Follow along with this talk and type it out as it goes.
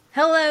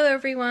Hello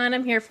everyone,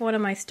 I'm here for one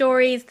of my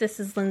stories. This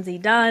is Lindsay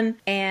Dunn,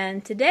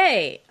 and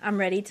today I'm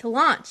ready to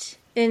launch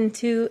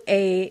into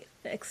a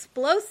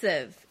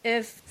explosive,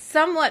 if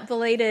somewhat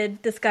belated,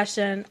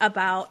 discussion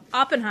about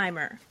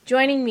Oppenheimer.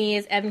 Joining me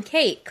is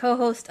Cate,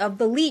 co-host of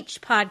the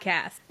Leech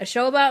podcast, a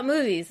show about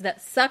movies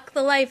that suck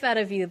the life out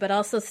of you but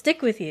also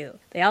stick with you.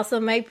 They also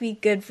might be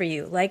good for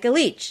you, like a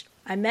leech.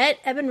 I met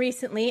Evan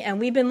recently, and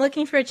we've been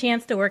looking for a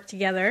chance to work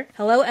together.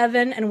 Hello,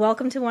 Evan, and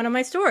welcome to one of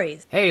my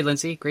stories. Hey,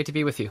 Lindsay. Great to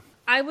be with you.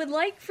 I would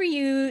like for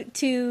you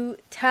to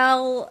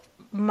tell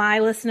my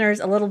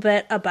listeners a little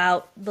bit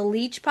about the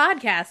Leech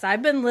podcast.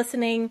 I've been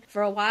listening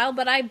for a while,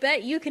 but I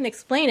bet you can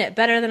explain it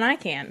better than I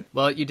can.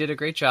 Well, you did a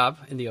great job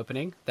in the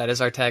opening. That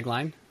is our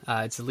tagline.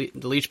 The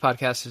Leech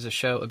podcast is a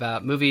show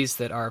about movies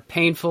that are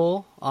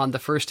painful on the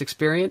first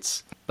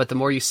experience, but the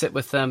more you sit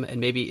with them,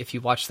 and maybe if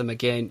you watch them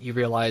again, you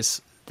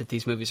realize that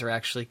these movies are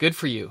actually good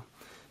for you.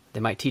 They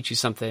might teach you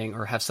something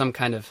or have some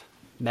kind of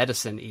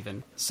medicine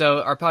even.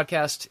 So our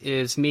podcast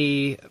is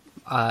me,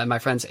 my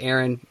friends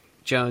Aaron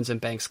Jones and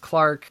Banks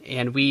Clark,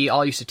 and we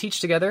all used to teach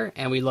together,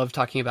 and we love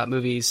talking about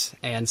movies,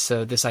 and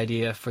so this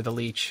idea for the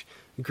Leech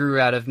grew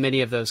out of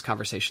many of those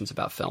conversations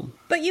about film.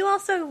 But you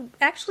also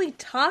actually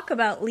talk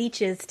about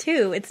leeches,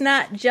 too. It's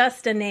not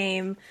just a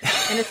name,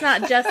 and it's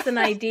not just an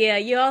idea.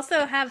 You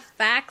also have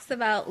facts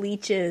about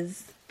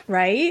leeches,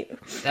 right?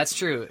 That's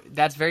true.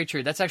 That's very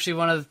true. That's actually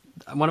one of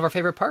our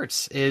favorite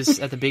parts is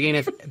at the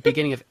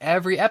beginning of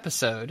every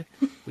episode,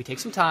 we take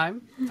some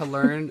time to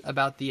learn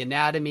about the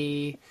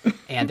anatomy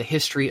and the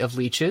history of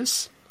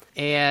leeches.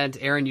 And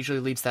Aaron usually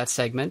leads that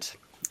segment.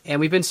 And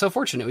we've been so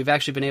fortunate. We've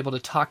actually been able to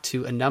talk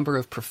to a number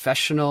of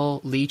professional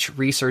leech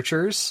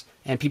researchers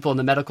and people in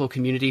the medical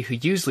community who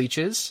use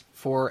leeches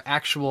for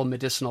actual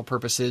medicinal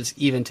purposes,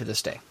 even to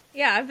this day.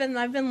 Yeah, I've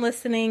been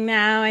listening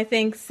now, I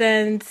think,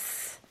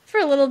 for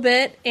a little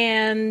bit,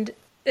 and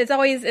it's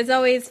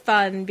always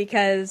fun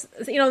because,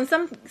 you know, in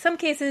some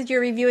cases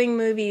you're reviewing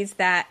movies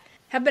that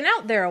have been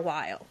out there a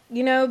while,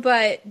 you know,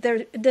 but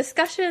their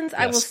discussions, yes,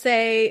 I will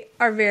say,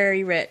 are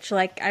very rich.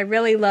 Like, I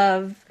really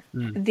love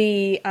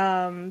the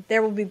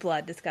There Will Be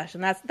Blood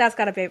discussion. That's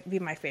got to be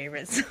my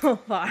favorite so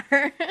far.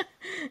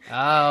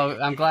 Oh,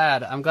 I'm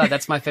glad.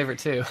 That's my favorite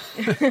too.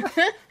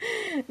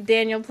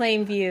 Daniel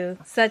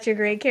Plainview, such a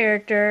great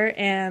character,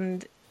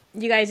 and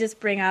you guys just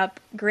bring up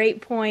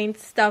great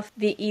points, stuff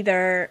that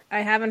either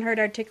I haven't heard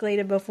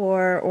articulated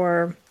before,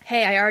 or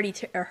hey, I already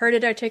heard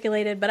it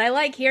articulated, but I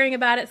like hearing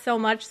about it so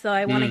much, so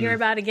I want to hear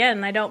about it again,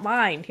 and I don't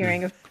mind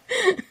hearing about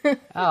it.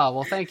 Oh,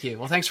 well, thank you.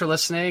 Well, thanks for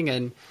listening,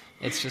 and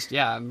it's just,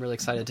 yeah, I'm really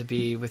excited to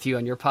be with you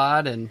on your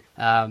pod and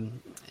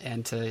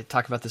to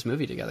talk about this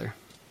movie together.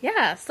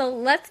 Yeah, so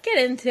let's get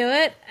into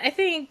it. I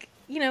think,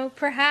 you know,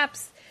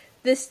 perhaps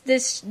this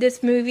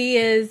movie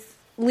is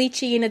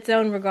leechy in its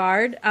own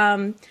regard.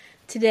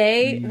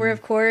 Today, we're,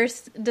 of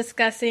course,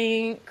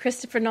 discussing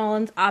Christopher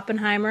Nolan's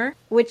Oppenheimer,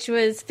 which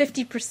was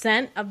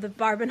 50% of the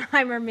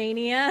Barbenheimer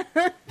mania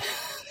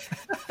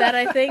that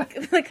I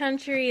think the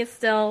country is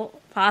still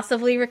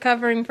possibly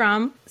recovering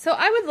from. So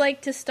I would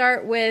like to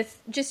start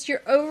with just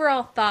your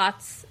overall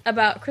thoughts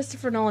about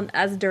Christopher Nolan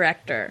as a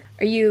director.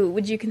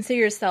 Would you consider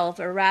yourself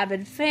a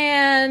rabid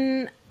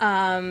fan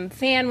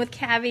with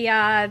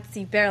caveats,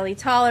 you barely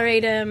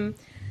tolerate him,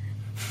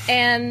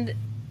 and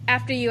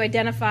after you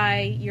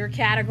identify your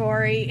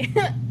category,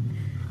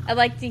 I'd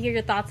like to hear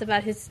your thoughts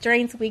about his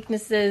strengths,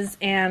 weaknesses,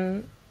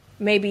 and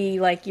maybe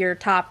like your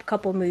top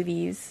couple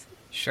movies.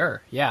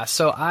 Sure. Yeah.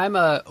 So I'm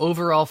a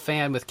overall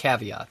fan with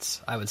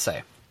caveats, I would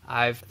say.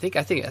 I think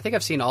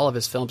I've seen all of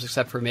his films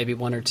except for maybe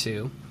one or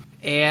two,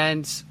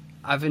 and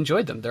I've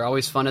enjoyed them. They're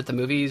always fun at the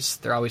movies.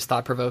 They're always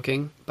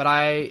thought-provoking. But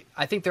I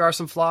think there are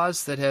some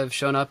flaws that have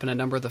shown up in a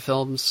number of the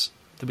films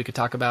that we could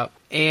talk about.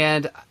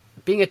 And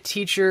being a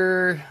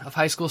teacher of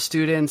high school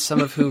students, some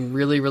of whom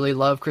really, really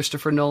love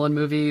Christopher Nolan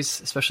movies,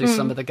 especially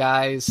some of the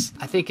guys,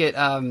 I think it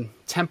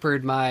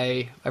tempered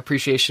my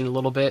appreciation a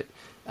little bit.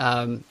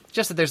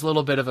 Just that there's a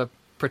little bit of a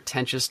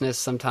pretentiousness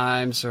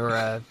sometimes,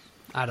 or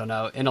I don't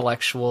know,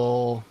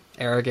 intellectual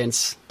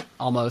arrogance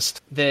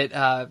almost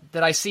that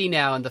I see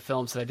now in the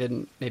films that I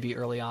didn't maybe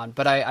early on.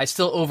 But I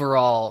still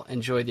overall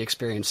enjoy the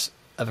experience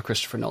of a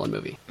Christopher Nolan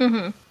movie.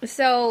 Mm-hmm.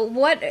 So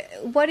what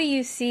do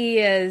you see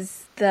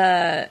as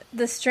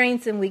the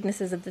strengths and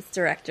weaknesses of this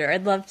director?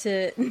 I'd love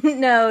to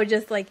know,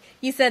 just like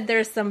you said,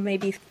 there's some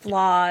maybe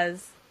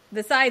flaws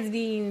besides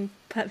being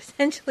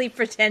potentially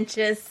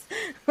pretentious.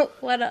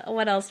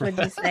 What else would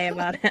you say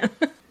about him?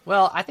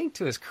 Well, I think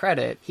to his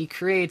credit, he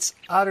creates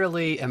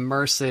utterly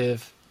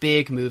immersive,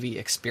 big movie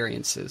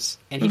experiences.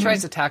 And he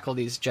tries to tackle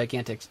these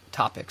gigantic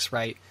topics,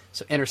 right?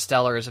 So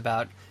Interstellar is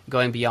about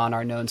going beyond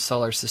our known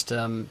solar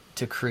system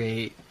to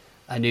create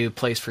a new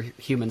place for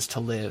humans to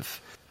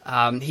live.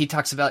 He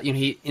talks about,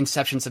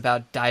 Inception's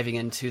about diving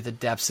into the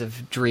depths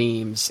of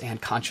dreams and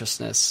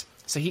consciousness.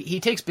 So he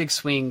takes big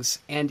swings,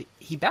 and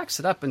he backs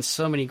it up in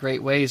so many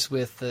great ways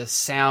with the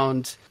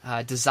sound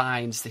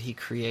designs that he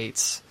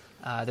creates.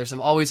 There's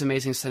always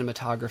amazing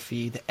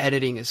cinematography. The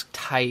editing is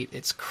tight.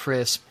 It's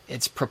crisp.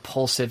 It's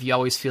propulsive. You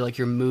always feel like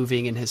you're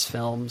moving in his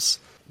films.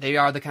 they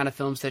are the kind of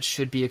films that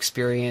should be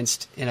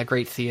experienced in a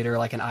great theater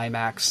like an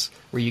IMAX,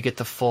 where you get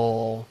the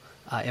full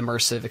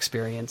immersive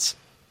experience.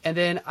 And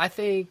then I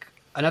think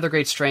another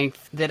great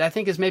strength that I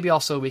think is maybe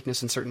also a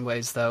weakness in certain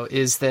ways, though,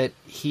 is that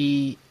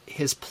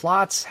his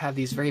plots have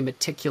these very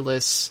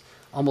meticulous,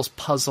 almost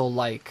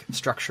puzzle-like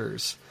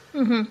structures.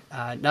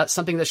 Mm-hmm. Not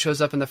something that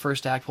shows up in the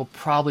first act will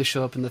probably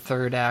show up in the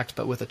third act,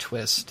 but with a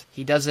twist.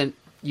 He doesn't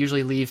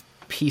usually leave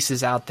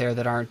pieces out there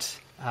that aren't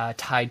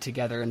tied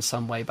together in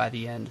some way by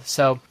the end.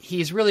 So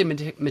he's really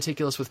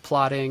meticulous with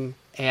plotting,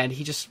 and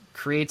he just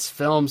creates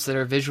films that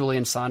are visually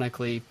and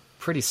sonically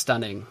pretty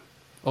stunning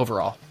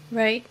overall.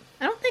 Right.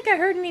 I don't think I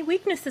heard any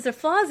weaknesses or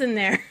flaws in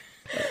there.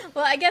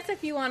 Well, I guess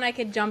if you want, I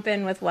could jump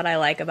in with what I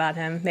like about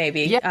him,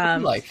 maybe. Yeah,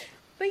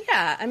 But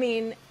yeah, I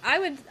mean,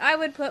 I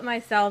would put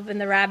myself in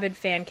the rabid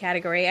fan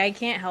category. I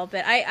can't help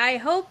it. I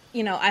hope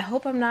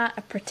I'm not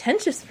a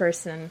pretentious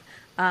person,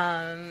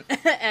 Evan,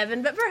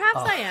 but perhaps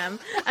I am.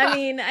 I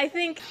mean, I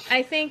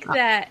think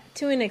that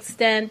to an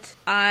extent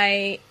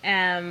I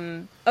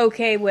am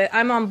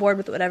I'm on board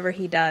with whatever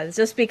he does,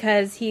 just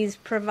because he's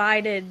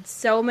provided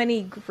so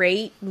many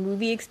great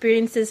movie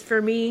experiences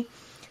for me,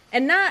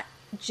 and not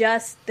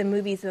just the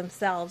movies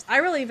themselves. I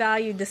really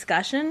value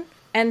discussion.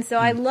 And so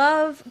I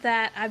love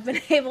that I've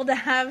been able to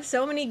have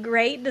so many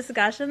great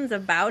discussions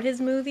about his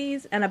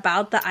movies and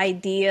about the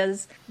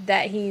ideas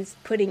that he's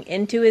putting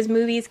into his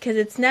movies, because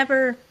it's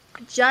never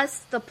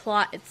just the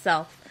plot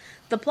itself.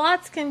 The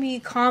plots can be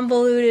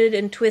convoluted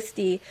and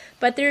twisty,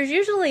 but there's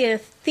usually a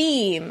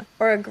theme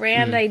or a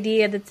grand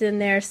idea that's in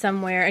there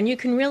somewhere, and you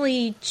can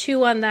really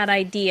chew on that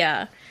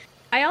idea.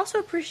 I also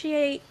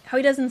appreciate how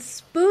he doesn't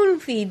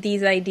spoon-feed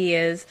these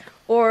ideas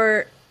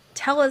or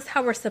tell us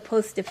how we're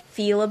supposed to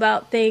feel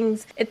about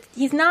things.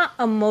 He's not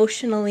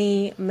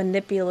emotionally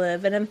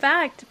manipulative. And in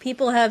fact,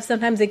 people have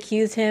sometimes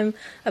accused him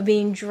of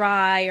being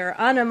dry or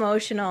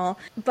unemotional.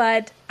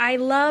 But I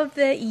love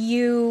that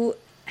you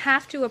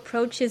have to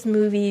approach his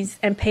movies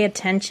and pay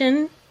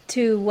attention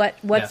to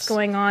what's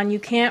going on. You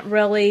can't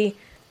really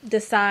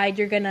decide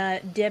you're going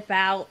to dip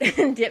out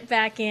and dip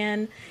back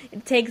in.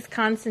 It takes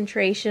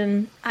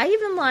concentration.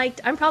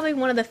 I'm probably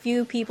one of the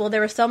few people, there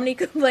were so many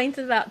complaints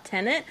about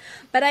Tenet,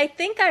 but I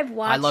think I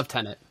love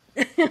Tenet.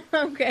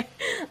 Okay.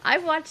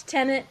 I've watched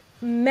Tenet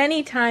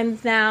many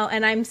times now,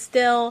 and I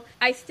still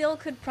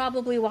could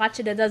probably watch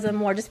it a dozen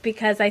more, just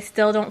because I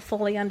still don't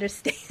fully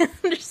understand.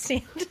 That's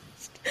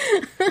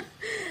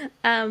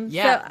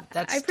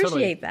I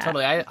appreciate that.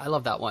 Totally. I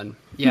love that one.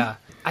 Yeah.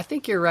 I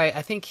think you're right.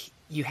 I think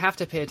you have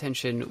to pay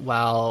attention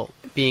while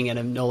being in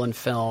a Nolan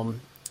film.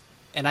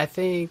 And I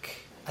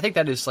think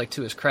that is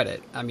to his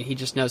credit. I mean, he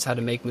just knows how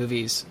to make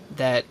movies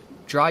that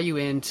draw you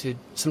into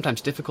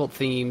sometimes difficult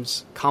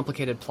themes,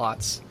 complicated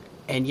plots,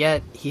 and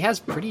yet he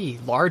has pretty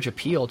large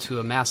appeal to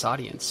a mass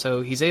audience.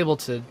 So he's able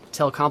to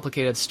tell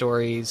complicated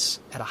stories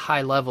at a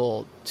high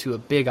level to a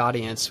big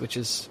audience, which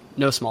is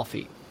no small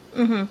feat.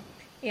 Mm-hmm.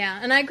 Yeah,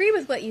 and I agree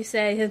with what you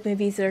say. His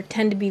movies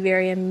tend to be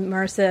very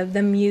immersive.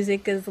 The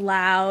music is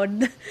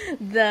loud,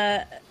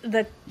 the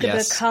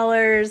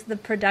colors, the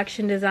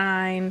production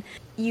design.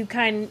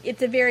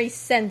 It's a very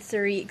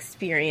sensory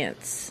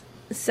experience.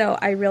 So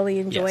I really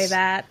enjoy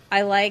that.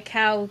 I like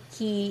how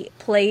he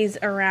plays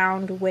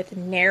around with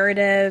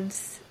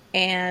narratives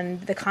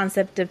and the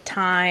concept of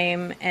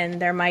time,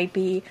 and there might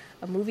be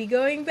a movie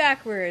going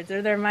backwards,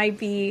 or there might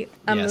be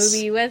a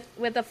movie with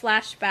a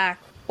flashback,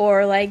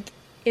 or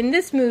in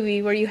this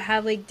movie where you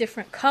have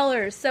different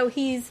colors. So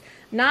he's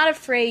not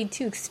afraid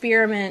to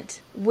experiment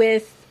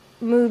with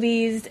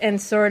movies and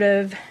sort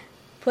of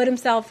put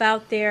himself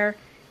out there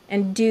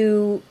and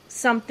do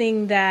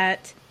something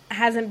that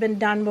hasn't been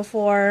done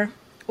before.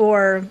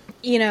 Or,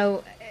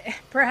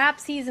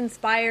 perhaps he's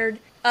inspired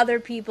other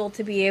people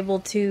to be able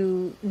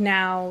to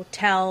now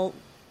tell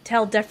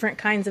different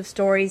kinds of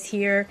stories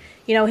here.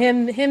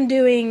 Him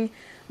doing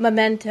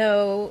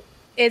Memento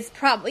is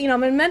probably,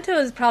 Memento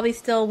is probably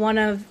still one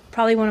of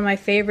my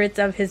favorites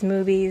of his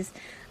movies.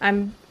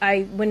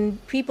 When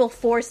people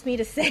force me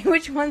to say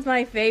which one's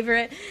my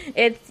favorite,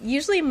 it's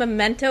usually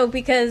Memento,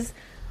 because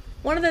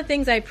one of the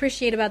things I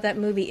appreciate about that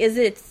movie is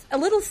it's a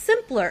little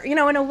simpler, in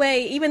a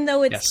way, even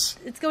though it's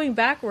going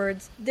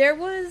backwards. There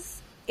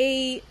was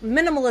a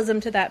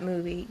minimalism to that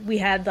movie. We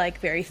had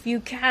very few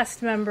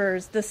cast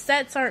members. The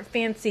sets aren't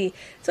fancy.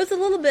 So it's a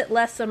little bit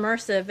less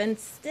immersive, and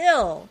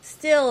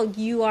still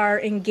you are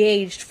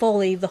engaged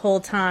fully the whole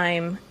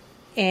time.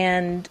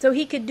 And so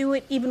he could do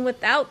it even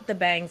without the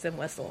bangs and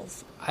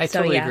whistles. I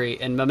totally agree.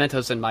 And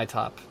Memento's in my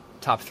top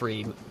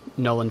 3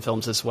 Nolan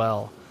films as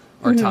well,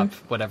 or top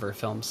whatever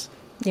films.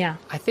 Yeah.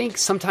 I think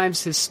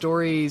sometimes his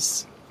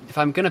stories, if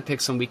I'm going to pick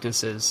some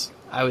weaknesses,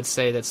 I would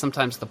say that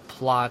sometimes the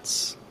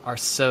plots are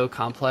so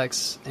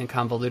complex and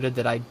convoluted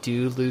that I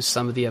do lose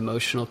some of the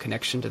emotional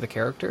connection to the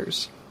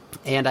characters.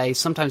 And I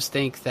sometimes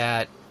think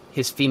that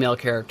his female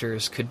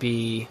characters could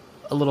be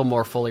a little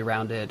more fully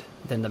rounded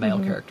than the male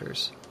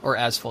characters, or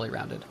as fully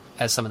rounded.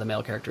 as some of the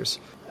male characters.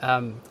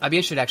 I'd be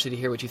interested actually to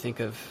hear what you think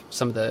of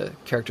some of the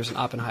characters in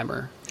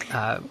Oppenheimer.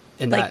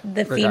 In like that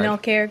the regard. female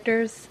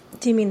characters?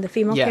 Do you mean the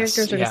female Yes,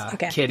 characters? Or yeah, just,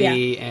 okay.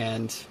 Kitty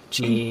and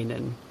Jean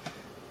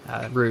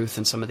and Ruth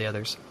and some of the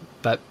others.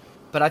 But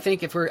I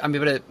think but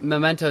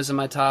Memento's in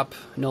my top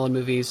Nolan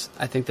movies.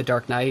 I think The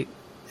Dark Knight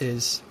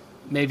is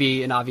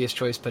maybe an obvious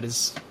choice, but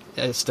is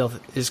still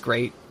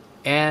great.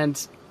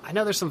 And I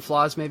know there's some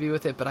flaws maybe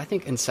with it, but I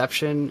think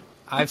Inception,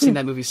 I've seen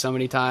that movie so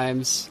many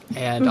times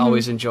and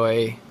always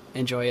enjoy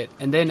it.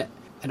 And then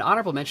an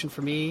honorable mention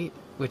for me,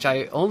 which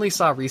I only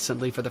saw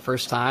recently for the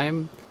first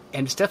time,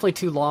 and it's definitely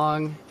too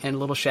long and a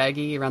little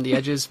shaggy around the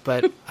edges,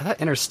 but I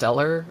thought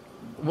Interstellar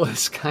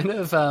was kind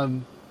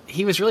of,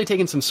 he was really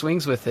taking some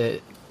swings with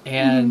it,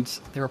 and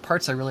there were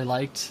parts I really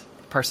liked,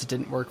 parts that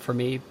didn't work for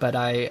me, but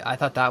I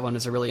thought that one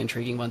is a really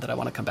intriguing one that I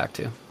want to come back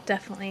to.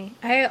 Definitely.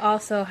 I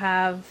also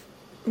have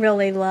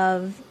really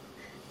loved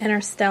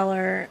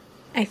Interstellar.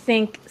 I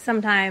think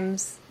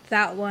sometimes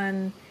that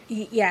one,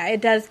 yeah,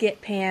 it does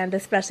get panned,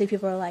 especially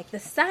people are like, the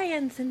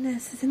science in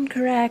this is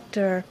incorrect,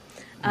 or,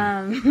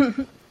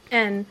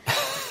 and,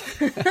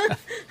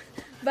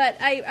 but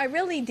I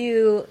really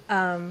do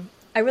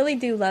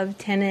love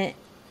Tenet,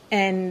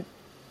 and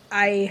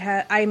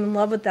I'm in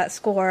love with that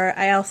score.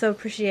 I also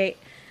appreciate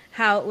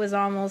how it was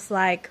almost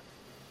like,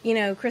 you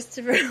know,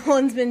 Christopher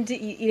Nolan's been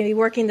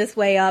working this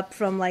way up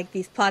from like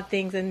these plot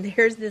things, and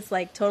here's this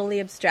like totally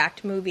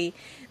abstract movie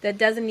that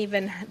doesn't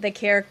even, the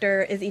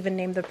character is even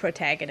named the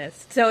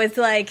protagonist. So it's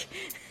like,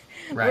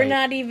 we're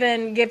not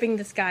even giving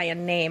this guy a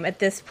name at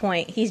this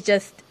point.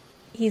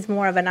 He's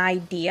more of an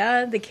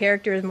idea. The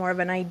character is more of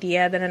an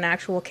idea than an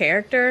actual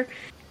character.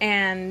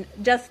 And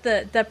just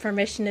the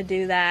permission to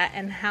do that,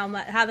 and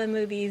how the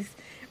movie's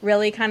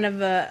really kind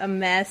of a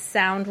mess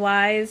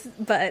sound-wise.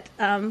 But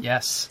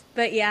yes.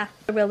 But yeah,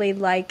 I really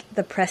like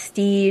The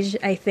Prestige,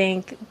 I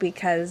think,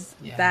 because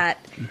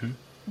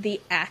the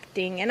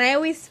acting, and I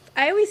always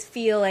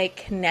feel like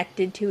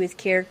connected to his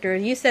character.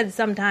 You said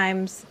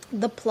sometimes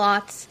the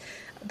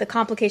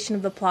complication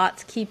of the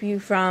plots keep you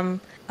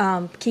from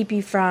feeling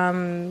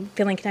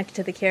connected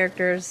to the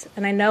characters,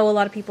 and I know a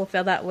lot of people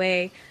feel that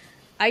way.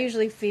 I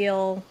usually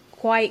feel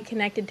quite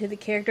connected to the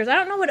characters. I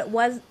don't know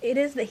what it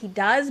is that he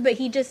does, but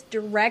he just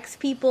directs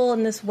people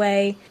in this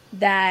way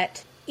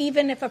that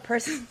even if a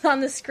person's on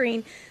the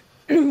screen,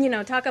 you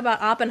know, talk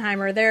about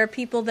Oppenheimer, there are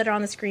people that are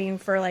on the screen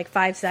for like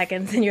 5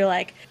 seconds, and you're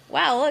like,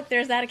 wow, look,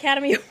 there's that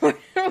Academy Award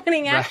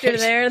winning actor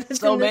there.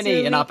 So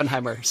many in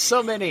Oppenheimer.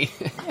 So many.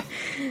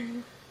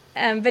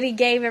 But he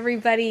gave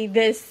everybody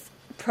this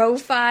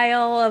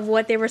profile of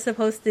what they were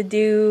supposed to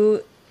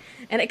do.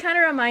 And it kind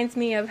of reminds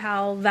me of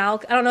how I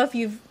don't know if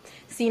you've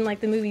seen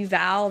like the movie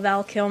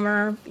Val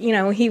Kilmer, you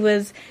know,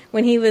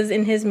 when he was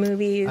in his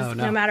movies,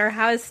 no matter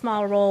how his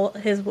small role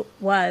his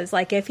was,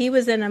 like if he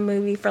was in a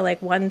movie for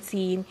like one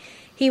scene,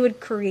 he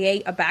would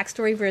create a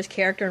backstory for his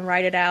character and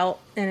write it out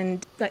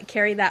and like,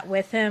 carry that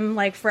with him.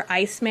 Like for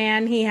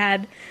Iceman, he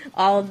had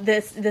all of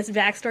this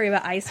backstory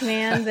about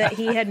Iceman that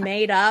he had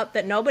made up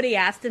that nobody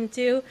asked him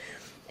to.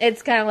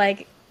 It's kind of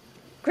like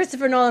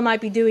Christopher Nolan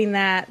might be doing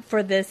that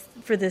for this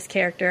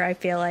character. I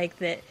feel like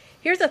that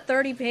here's a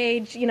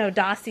 30-page, you know,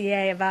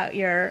 dossier about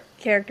your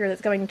character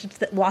that's going to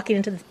walking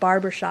into this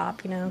barber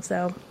shop, you know.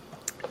 So,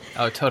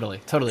 oh,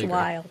 totally agree.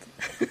 Wild.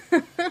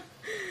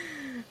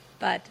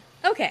 But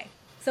okay,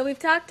 so we've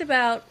talked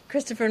about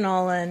Christopher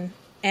Nolan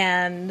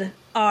and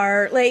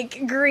our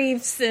like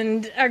griefs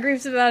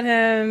about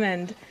him,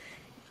 and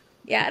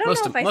yeah, I don't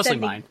know if I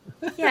said mine.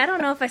 Yeah, I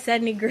don't know if I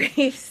said any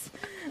griefs.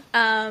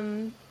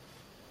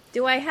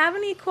 Do I have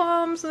any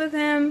qualms with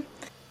him?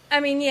 I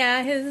mean,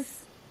 yeah,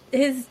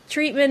 his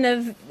treatment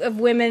of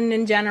women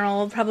in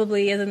general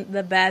probably isn't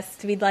the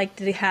best. We'd like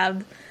to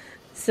have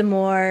some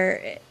more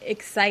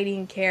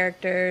exciting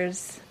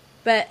characters,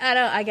 but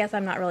I guess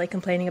I'm not really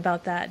complaining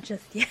about that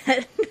just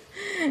yet.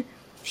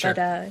 Sure.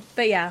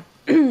 But yeah.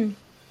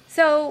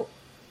 So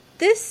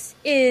this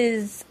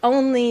is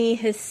only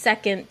his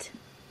second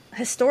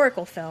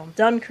historical film,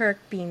 Dunkirk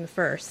being the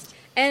first.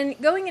 And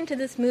going into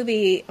this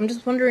movie, I'm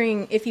just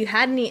wondering if you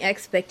had any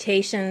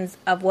expectations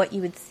of what you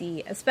would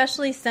see,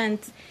 especially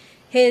since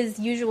his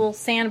usual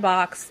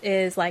sandbox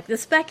is like the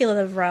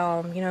speculative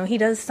realm. You know, he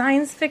does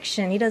science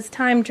fiction, he does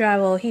time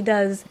travel, he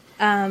does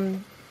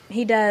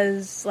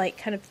like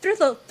kind of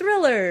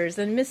thrillers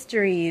and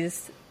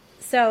mysteries.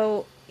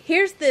 So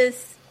here's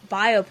this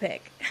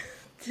biopic,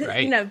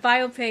 right. You know,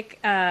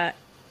 biopic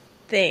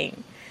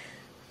thing.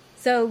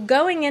 So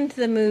going into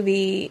the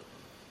movie,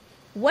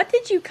 what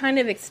did you kind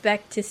of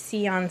expect to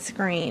see on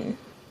screen,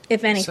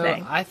 if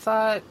anything? So I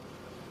thought,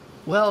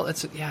 well,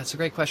 it's a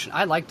great question.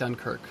 I like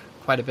Dunkirk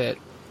quite a bit.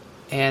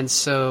 And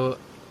so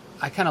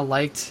I kind of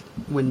liked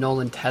when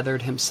Nolan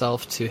tethered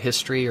himself to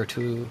history or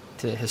to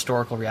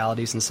historical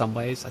realities in some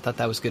ways. I thought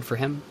that was good for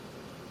him.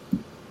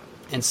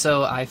 And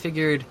so I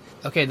figured,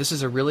 okay, this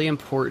is a really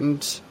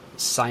important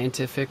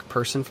scientific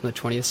person from the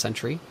 20th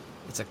century.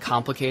 It's a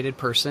complicated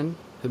person.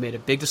 who made a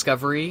big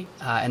discovery,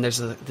 and there's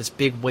this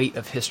big weight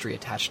of history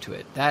attached to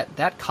it.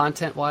 That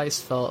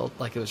content-wise felt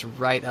like it was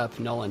right up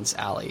Nolan's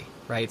alley,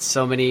 right?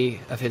 So many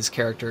of his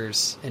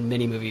characters in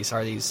many movies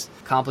are these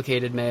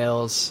complicated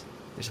males.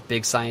 There's a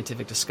big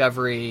scientific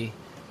discovery,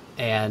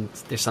 and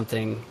there's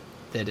something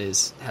that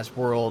has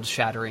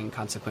world-shattering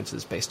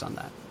consequences based on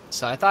that.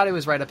 So I thought it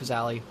was right up his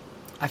alley.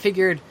 I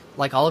figured,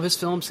 like all of his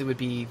films, it would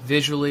be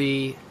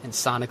visually and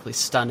sonically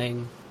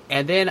stunning.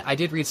 And then I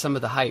did read some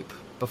of the hype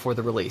before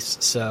the release.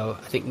 So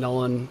I think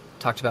Nolan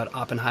talked about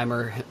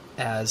Oppenheimer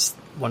as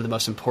one of the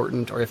most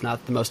important, or if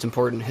not the most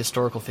important,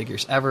 historical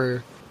figures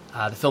ever.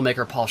 The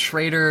filmmaker Paul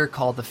Schrader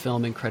called the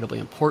film incredibly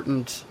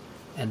important.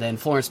 And then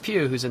Florence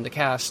Pugh, who's in the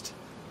cast,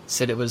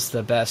 said it was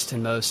the best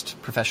and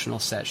most professional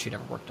set she'd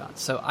ever worked on.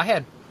 So I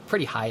had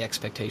pretty high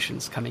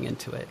expectations coming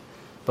into it,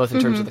 both in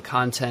terms of the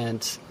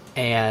content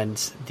and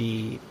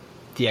the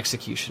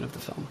execution of the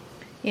film.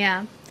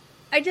 Yeah.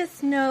 I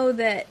just know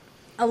that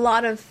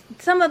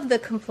some of the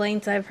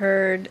complaints I've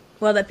heard,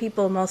 well, that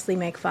people mostly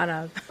make fun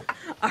of,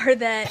 are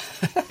that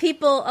a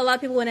lot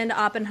of people went into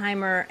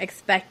Oppenheimer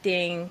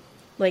expecting,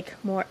 like,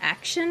 more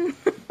action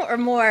or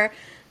more,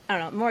 I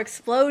don't know, more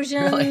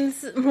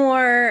explosions, really?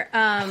 More,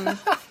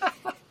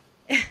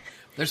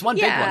 there's one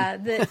big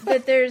one.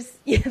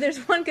 There's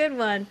one good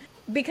one.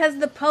 Because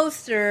the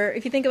poster,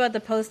 if you think about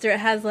the poster, it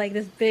has like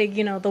this big,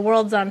 the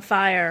world's on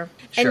fire.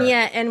 Sure. And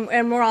yet,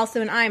 and we're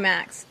also in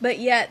IMAX. But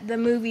yet the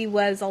movie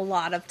was a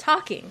lot of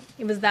talking.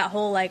 It was that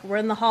whole like, we're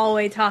in the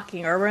hallway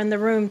talking, or we're in the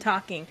room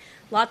talking.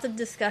 Lots of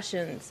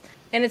discussions.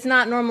 And it's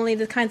not normally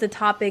the kinds of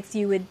topics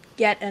you would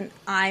get an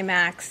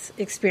IMAX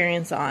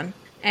experience on.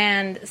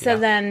 And so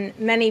then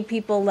many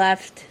people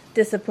left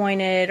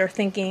disappointed or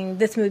thinking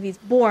this movie's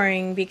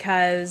boring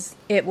because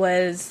it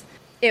was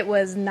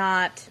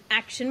not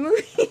action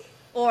movie.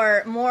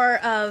 Or more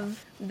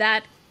of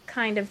that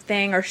kind of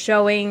thing, or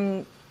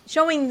showing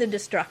the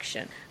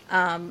destruction.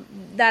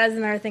 That is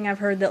another thing I've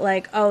heard, that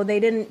like, oh, they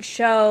didn't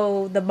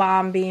show the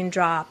bomb being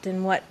dropped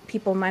and what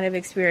people might have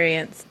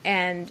experienced,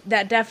 and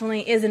that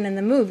definitely isn't in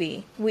the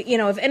movie.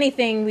 If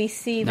anything, we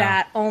see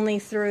that only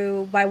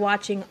by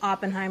watching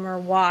Oppenheimer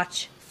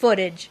watch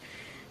footage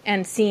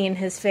and seeing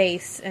his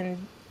face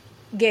and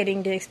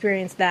getting to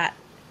experience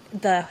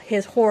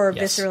his horror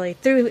viscerally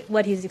through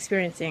what he's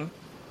experiencing.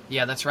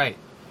 Yeah, that's right.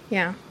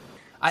 Yeah.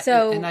 I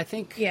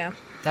think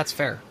that's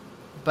fair.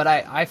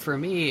 But for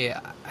me,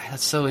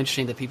 it's so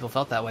interesting that people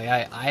felt that way.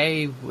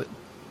 I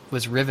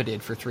was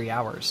riveted for 3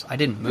 hours. I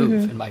didn't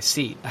move in my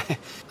seat.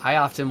 I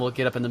often will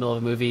get up in the middle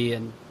of a movie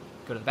and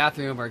go to the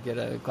bathroom or get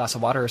a glass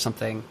of water or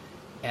something,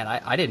 and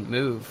I didn't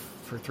move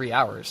for 3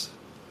 hours.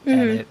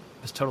 And it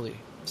was totally...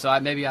 So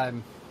maybe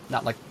I'm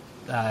not like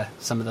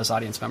some of those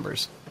audience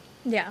members.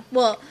 Yeah.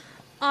 Well,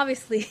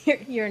 obviously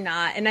you're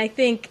not. And I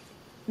think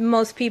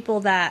most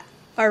people that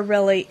are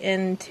really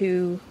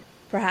into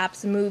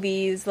perhaps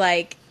movies,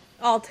 like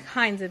all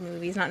kinds of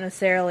movies, not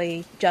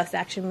necessarily just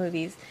action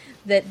movies,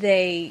 that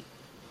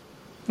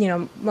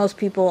most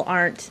people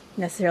aren't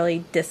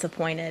necessarily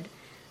disappointed.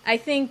 I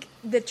think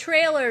the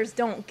trailers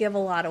don't give a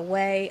lot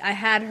away. I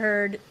had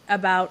heard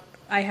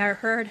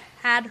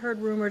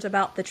rumors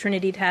about the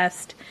Trinity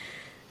test,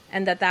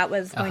 and that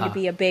was going to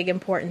be a big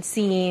important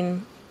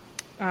scene.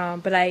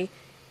 But I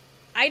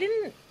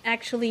didn't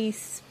actually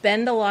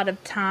spend a lot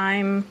of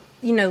time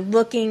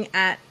looking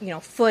at,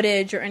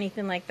 footage or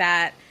anything like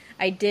that.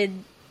 I did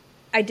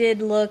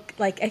look,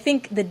 like, I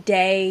think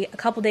a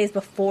couple days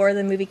before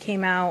the movie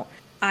came out,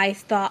 I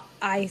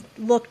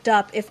looked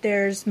up if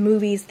there's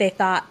movies they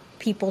thought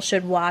people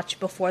should watch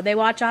before they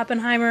watch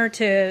Oppenheimer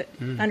to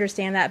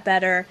understand that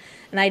better.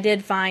 And I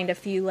did find a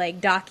few,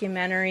 like,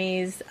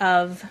 documentaries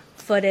of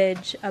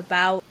footage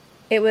about...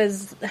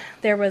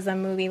 There was a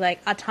movie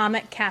like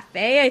Atomic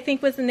Cafe, I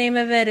think was the name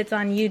of it. It's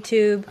on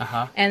YouTube.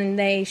 And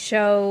they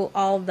show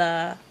all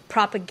the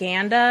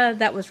propaganda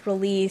that was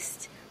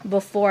released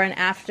before and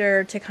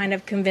after to kind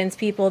of convince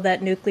people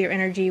that nuclear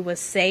energy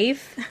was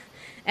safe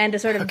and to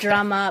sort of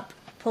drum up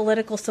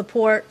political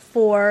support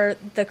for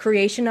the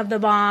creation of the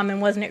bomb,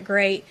 and wasn't it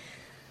great?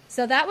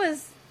 So that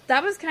was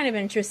kind of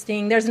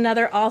interesting. There's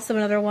another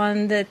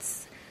one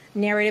that's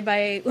narrated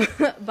by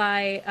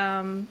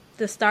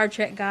the Star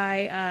Trek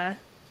guy,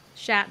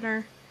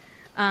 Shatner.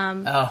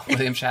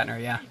 William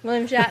Shatner, yeah.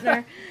 William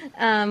Shatner,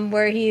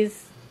 where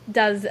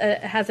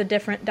has a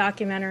different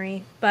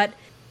documentary. But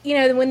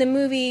when the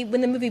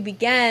movie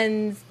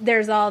begins,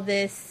 there's all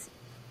this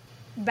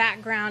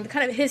background,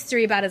 kind of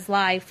history about his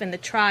life and the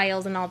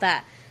trials and all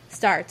that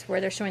starts,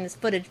 where they're showing this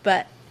footage.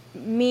 But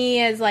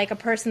me, as like a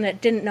person that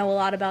didn't know a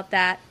lot about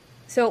that,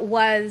 so it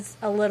was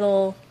a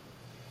little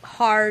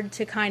hard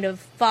to kind of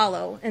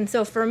follow. And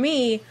so for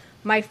me,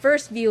 my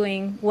first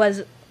viewing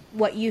was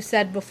what you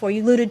said before.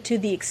 You alluded to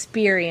the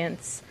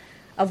experience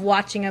of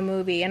watching a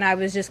movie, and I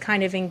was just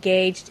kind of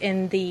engaged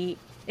in the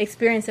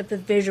experience of the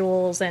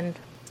visuals and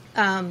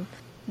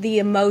the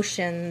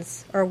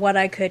emotions, or what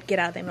I could get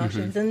out of the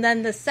emotions. And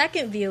then the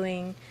second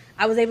viewing,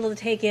 I was able to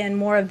take in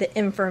more of the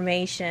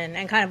information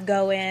and kind of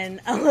go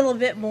in a little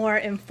bit more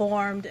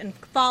informed and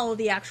follow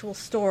the actual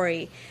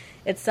story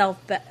itself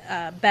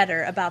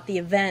better about the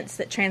events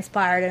that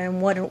transpired and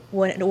in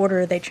what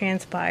order they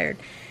transpired.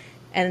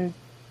 And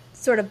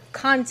sort of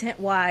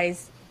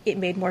content-wise, it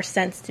made more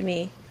sense to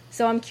me.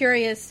 So I'm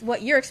curious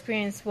what your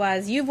experience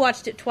was. You've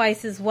watched it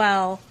twice as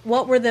well.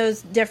 What were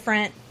those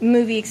different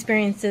movie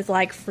experiences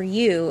like for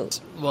you?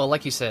 Well,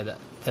 like you said,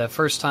 the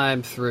first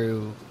time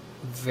through,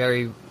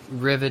 very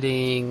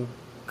riveting,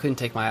 couldn't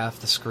take my eye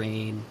off the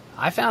screen.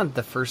 I found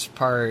the first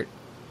part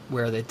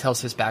where it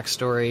tells his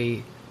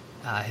backstory,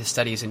 his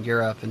studies in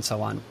Europe and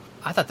so on,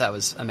 I thought that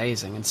was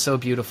amazing and so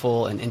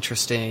beautiful and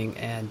interesting,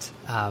 and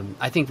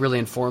I think really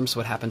informs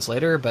what happens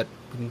later, but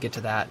we can get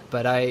to that.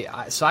 But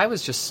I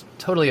was just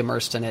totally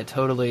immersed in it,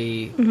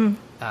 totally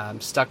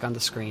stuck on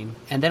the screen.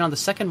 And then on the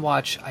second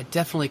watch, I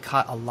definitely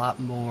caught a lot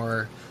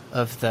more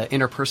of the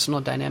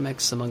interpersonal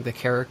dynamics among the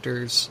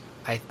characters.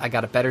 I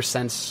got a better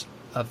sense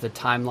of the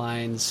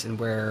timelines and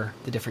where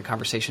the different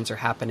conversations are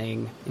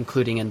happening,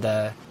 including in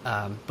the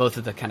both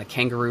of the kind of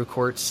kangaroo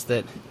courts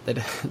that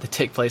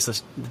take place,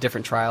 the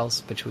different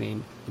trials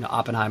between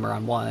Oppenheimer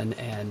on one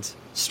and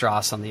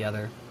Strauss on the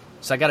other.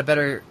 So I got a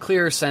better,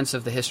 clearer sense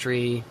of the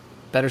history,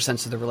 better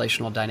sense of the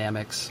relational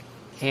dynamics,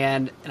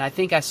 and I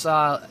think I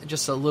saw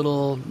just a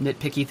little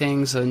nitpicky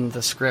things in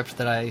the script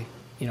that I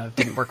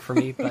didn't work for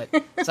me, but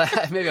so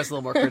maybe I was a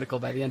little more critical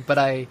by the end. But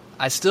I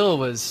still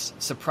was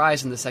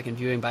surprised in the second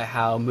viewing by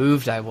how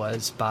moved I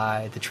was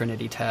by the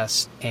Trinity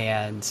test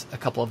and a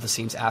couple of the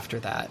scenes after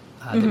that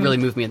that really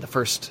moved me in the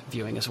first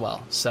viewing as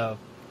well. So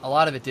a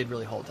lot of it did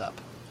really hold up.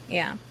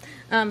 Yeah.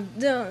 Don't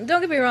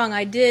get me wrong,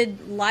 I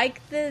did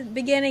like the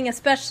beginning,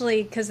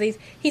 especially because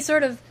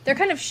they're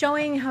kind of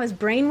showing how his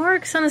brain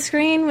works on the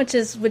screen, which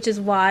is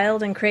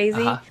wild and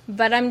crazy.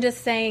 But I'm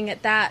just saying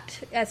that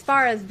as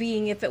far as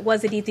being, if it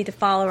wasn't easy to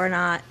follow or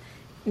not,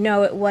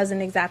 no, it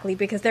wasn't exactly,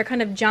 because they're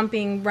kind of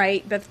jumping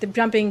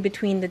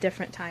between the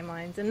different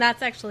timelines. And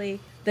that's actually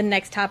the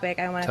next topic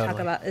I want to talk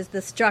about, is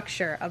the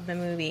structure of the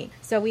movie.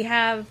 So we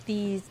have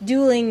these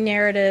dueling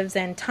narratives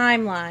and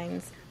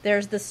timelines.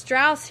 There's the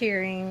Strauss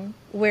hearing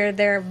where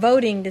they're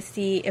voting to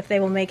see if they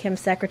will make him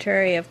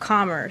Secretary of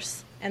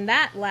Commerce. And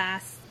that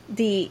lasts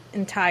the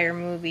entire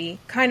movie,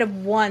 kind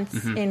of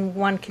once in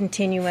one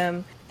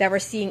continuum that we're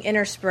seeing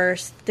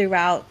interspersed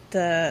throughout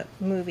the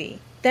movie.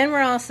 Then we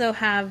also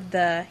have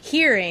the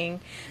hearing.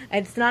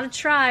 It's not a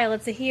trial,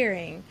 it's a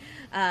hearing,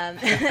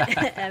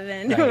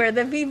 Evan, right, where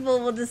the people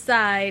will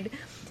decide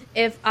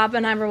if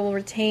Oppenheimer will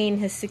retain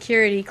his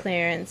security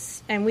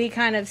clearance. And we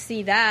kind of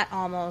see that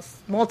almost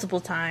multiple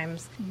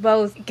times.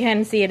 Both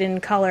can see it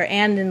in color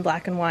and in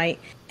black and white.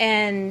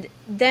 And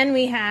then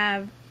we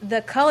have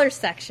the color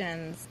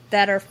sections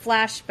that are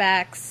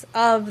flashbacks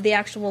of the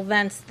actual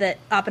events that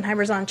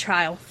Oppenheimer's on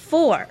trial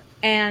for,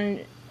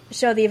 and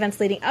show the events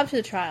leading up to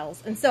the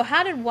trials. And so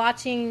how did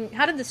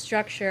the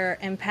structure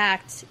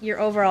impact your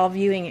overall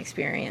viewing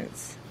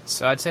experience?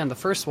 So I'd say on the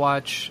first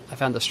watch, I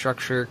found the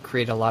structure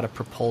create a lot of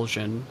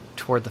propulsion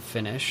toward the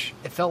finish.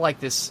 It felt like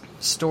this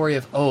story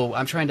of,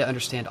 I'm trying to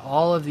understand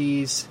all of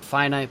these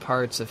finite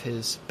parts of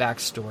his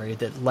backstory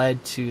that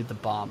led to the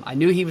bomb. I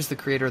knew he was the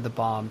creator of the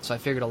bomb, so I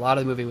figured a lot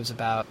of the movie was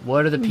about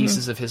what are the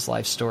pieces of his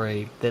life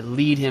story that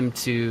lead him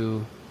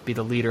to be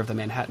the leader of the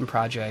Manhattan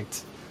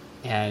Project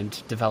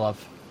and develop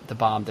the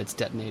bomb that's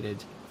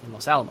detonated in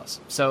Los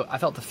Alamos. So I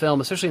felt the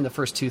film, especially in the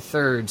first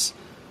two-thirds,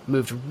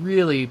 moved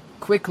really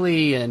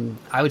quickly and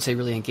I would say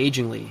really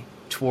engagingly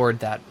toward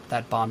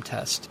that bomb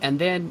test. And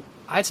then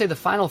I'd say the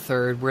final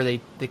third, where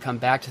they come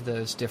back to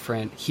those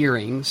different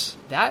hearings,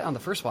 that on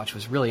the first watch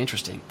was really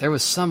interesting. There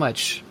was so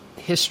much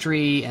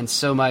history and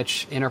so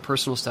much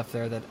interpersonal stuff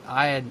there that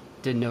I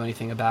didn't know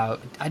anything about.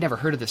 I'd never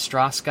heard of this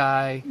Strauss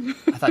guy.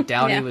 I thought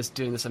Downey was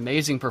doing this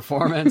amazing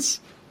performance.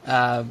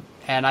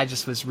 And I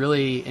just was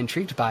really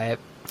intrigued by it.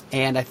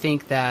 And I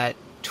think that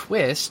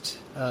twist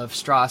of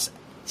Strauss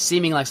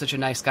seeming like such a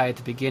nice guy at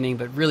the beginning,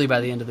 but really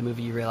by the end of the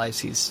movie you realize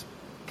he's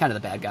kind of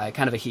the bad guy,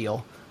 kind of a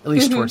heel, at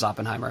least towards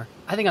Oppenheimer.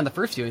 I think on the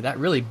first viewing that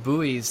really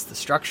buoys the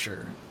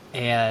structure,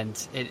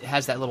 and it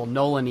has that little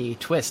Nolan-y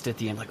twist at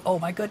the end, like, oh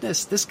my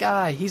goodness, this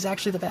guy, he's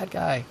actually the bad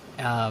guy.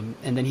 And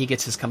then he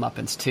gets his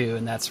comeuppance too,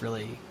 and that's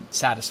really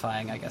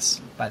satisfying, I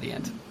guess, by the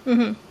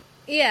end.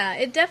 Yeah,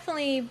 it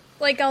definitely,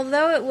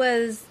 although it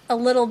was a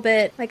little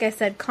bit, like I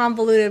said,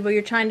 convoluted, where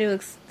you're trying to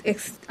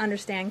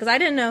understand, because I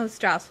didn't know who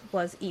Strauss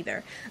was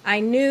either. I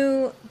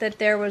knew that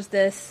there was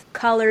this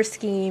color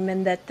scheme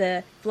and that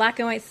the black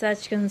and white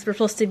sections were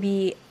supposed to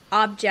be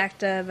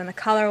objective and the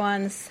color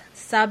ones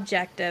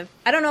subjective.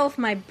 I don't know if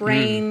my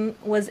brain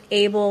was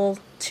able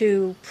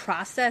to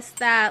process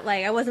that.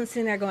 I wasn't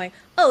sitting there going,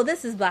 oh,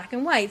 this is black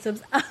and white, so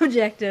it's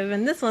objective,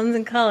 and this one's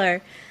in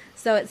color.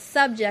 So it's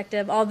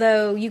subjective,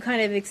 although you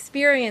kind of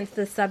experience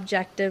the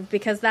subjective,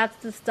 because that's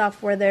the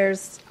stuff where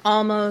there's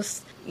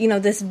almost,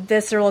 this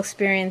visceral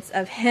experience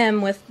of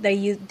him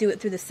they do it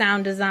through the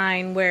sound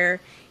design,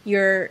 where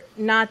you're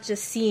not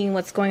just seeing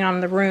what's going on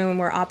in the room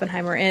where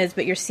Oppenheimer is,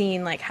 but you're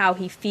seeing how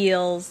he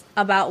feels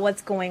about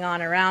what's going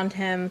on around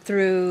him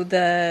through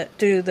the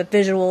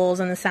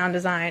visuals and the sound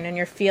design, and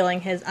you're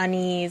feeling his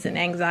unease and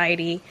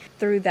anxiety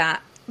through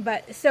that.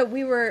 But so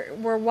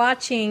we're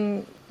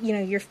watching, you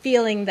know, you're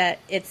feeling that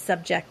it's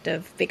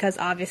subjective because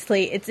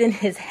obviously it's in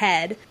his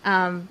head.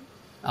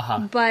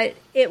 But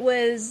it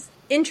was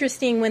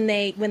interesting when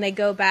they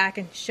go back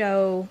and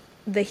show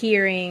the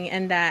hearing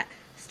and that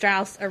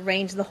Strauss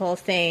arranged the whole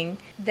thing,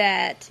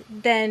 that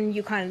then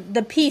you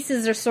the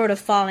pieces are sort of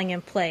falling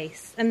in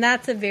place. And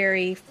that's a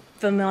very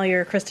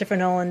familiar Christopher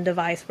Nolan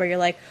device where you're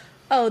like,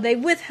 oh, they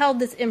withheld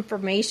this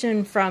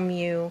information from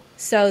you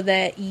so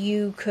that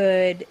you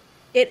could,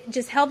 it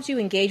just helps you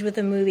engage with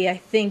the movie, I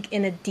think,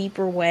 in a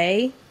deeper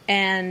way.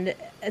 And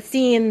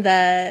seeing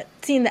the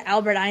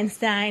Albert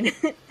Einstein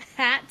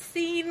hat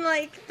scene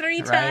like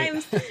three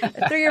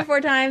or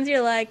four times,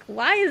 you're like,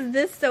 why is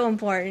this so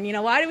important? You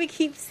know, why do we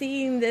keep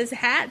seeing this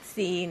hat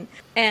scene?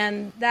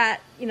 And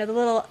that, you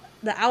know,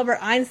 the Albert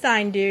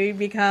Einstein dude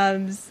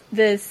becomes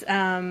this,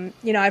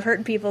 you know, I've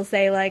heard people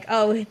say like,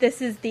 oh,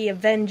 this is the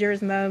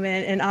Avengers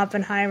moment in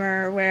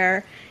Oppenheimer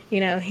where,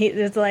 you know,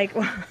 it's like,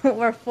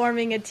 we're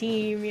forming a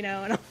team, you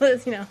know, and all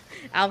this, you know,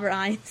 Albert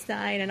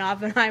Einstein and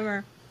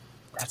Oppenheimer.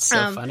 That's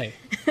so funny.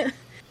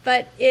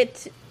 But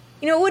it,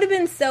 you know, it would have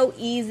been so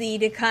easy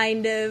to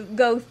kind of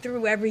go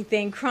through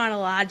everything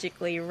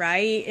chronologically,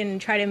 right?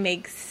 And try to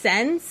make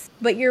sense.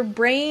 But your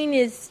brain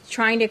is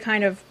trying to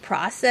kind of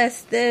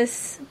process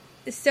this.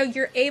 So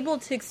you're able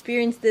to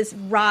experience this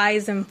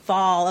rise and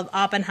fall of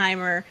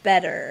Oppenheimer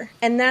better.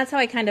 And that's how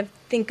I kind of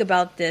think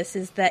about this,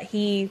 is that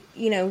he,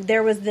 you know,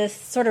 there was this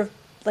sort of,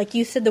 like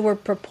you said, the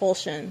word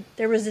propulsion.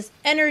 There was this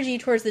energy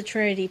towards the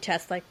Trinity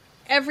test. Like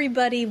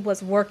everybody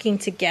was working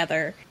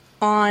together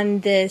on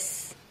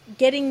this,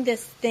 getting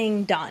this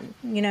thing done,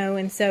 you know,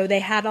 and so they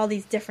had all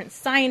these different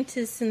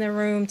scientists in the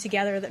room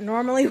together that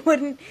normally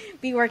wouldn't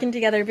be working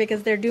together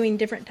because they're doing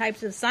different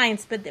types of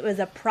science, but it was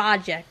a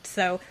project.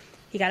 So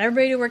he got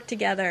everybody to work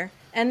together.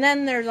 And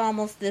then there's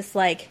almost this,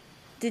 like,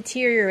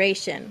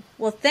 deterioration.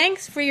 Well,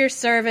 thanks for your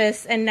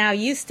service, and now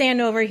you stand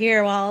over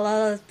here while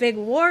all those big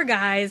war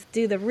guys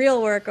do the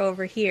real work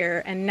over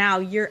here, and now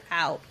you're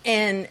out.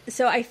 And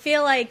so I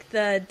feel like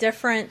the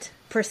different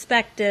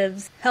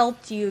perspectives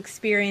helped you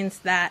experience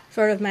that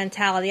sort of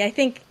mentality. I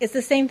think it's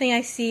the same thing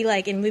I see,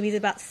 like, in movies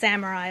about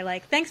samurai.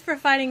 Like, thanks for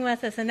fighting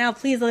with us, and now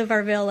please leave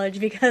our village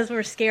because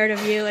we're scared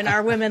of you, and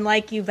our women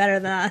like you better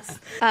than us.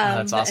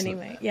 That's awesome.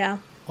 Anyway, yeah.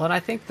 Well, and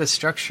I think the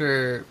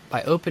structure,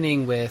 by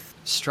opening with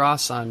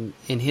Strauss in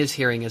his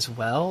hearing as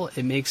well,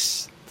 it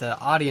makes the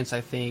audience,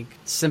 I think,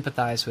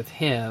 sympathize with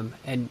him.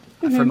 And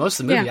for most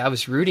of the movie, I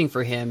was rooting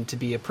for him to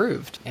be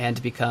approved and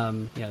to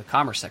become, you know,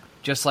 Commerce Secretary.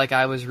 Just like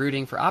I was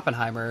rooting for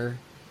Oppenheimer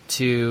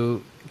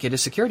to get a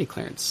security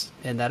clearance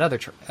in that other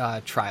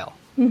trial.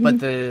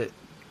 But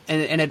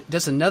and it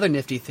does another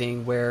nifty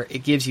thing where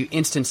it gives you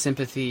instant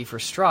sympathy for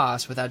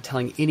Strauss without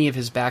telling any of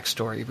his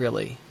backstory,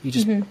 really. You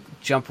just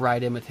jump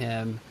right in with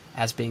him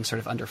as being sort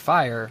of under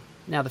fire.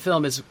 Now, the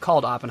film is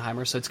called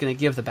Oppenheimer, so it's going to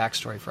give the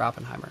backstory for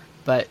Oppenheimer.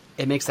 But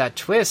it makes that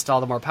twist all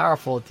the more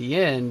powerful at the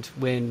end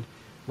when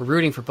we're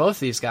rooting for both of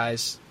these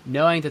guys,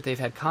 knowing that they've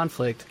had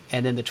conflict,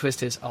 and then the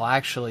twist is, oh,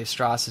 actually,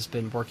 Strauss has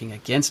been working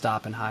against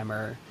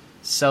Oppenheimer,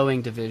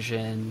 sowing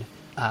division,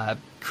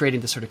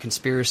 creating this sort of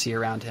conspiracy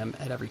around him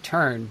at every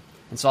turn.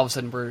 And so all of a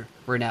sudden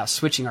we're now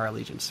switching our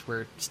allegiance.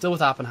 We're still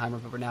with Oppenheimer,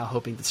 but we're now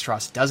hoping that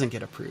Strauss doesn't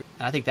get approved.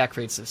 And I think that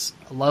creates this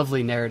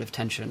lovely narrative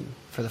tension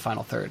for the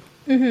final third.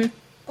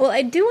 Well,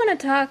 I do want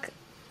to talk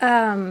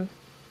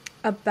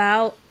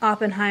about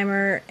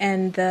Oppenheimer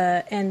and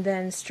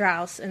then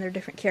Strauss and their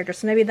different characters.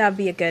 So maybe that would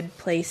be a good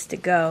place to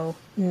go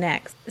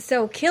next.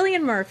 So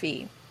Cillian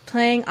Murphy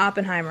playing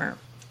Oppenheimer.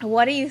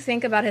 What do you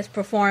think about his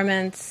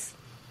performance?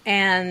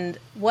 And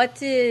what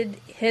did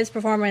his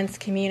performance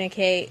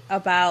communicate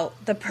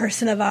about the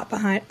person of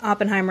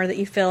Oppenheimer that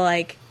you feel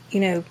like, you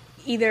know,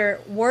 either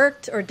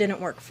worked or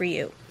didn't work for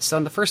you? So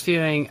in the first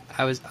viewing,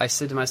 I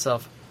said to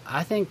myself,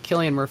 I think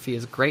Cillian Murphy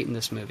is great in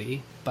this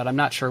movie, but I'm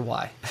not sure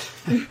why.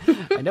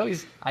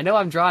 I know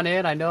I'm drawn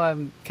in, I know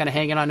I'm kind of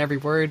hanging on every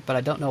word, but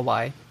I don't know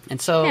why.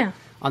 And so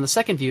on the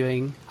second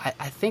viewing,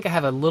 I think I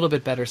have a little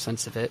bit better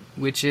sense of it,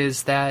 which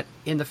is that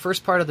in the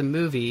first part of the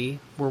movie,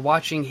 we're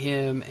watching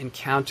him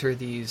encounter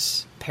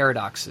these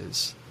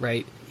paradoxes,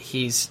 right?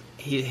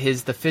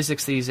 The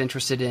physics that he's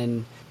interested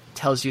in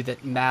tells you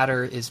that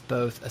matter is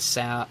both a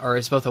sound, or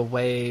is both a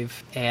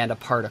wave and a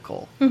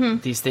particle.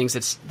 These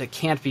things that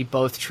can't be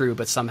both true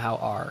but somehow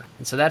are.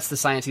 And so that's the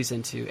science he's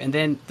into. And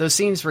then those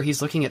scenes where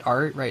he's looking at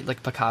art, right,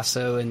 like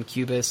Picasso and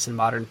Cubists and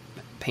modern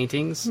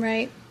paintings.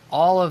 Right.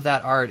 All of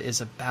that art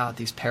is about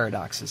these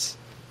paradoxes,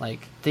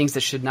 like things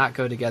that should not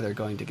go together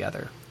going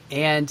together.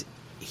 And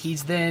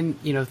he's then,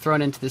 you know,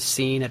 thrown into this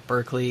scene at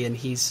Berkeley, and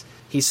he's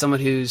someone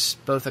who's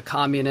both a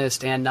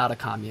communist and not a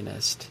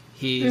communist.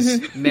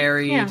 He's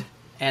married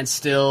and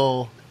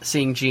still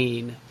seeing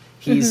Jean.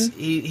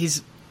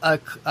 He's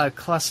a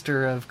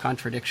cluster of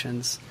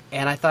contradictions.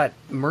 And I thought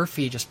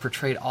Murphy just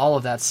portrayed all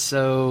of that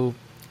so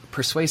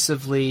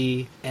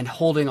persuasively and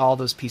holding all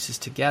those pieces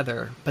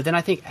together. But then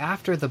I think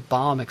after the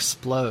bomb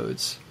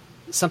explodes,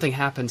 something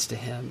happens to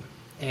him.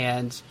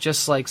 And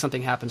just like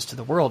something happens to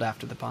the world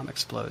after the bomb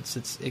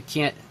explodes, it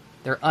can't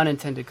there are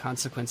unintended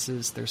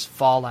consequences, there's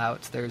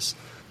fallout,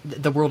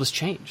 the world has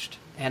changed.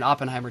 And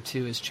Oppenheimer,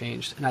 too, has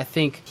changed. And I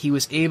think he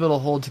was able to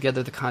hold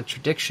together the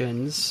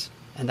contradictions,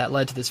 and that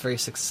led to this very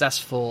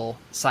successful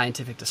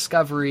scientific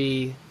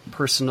discovery,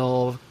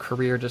 personal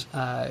career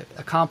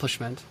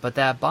accomplishment. But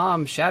that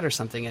bomb shatters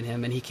something in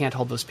him, and he can't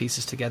hold those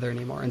pieces together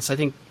anymore. And so I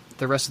think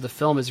the rest of the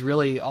film is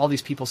really all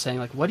these people saying,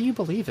 like, what do you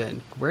believe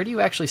in? Where do you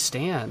actually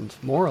stand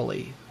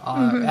morally,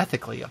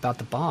 ethically about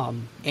the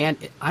bomb? And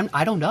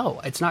I don't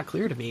know. It's not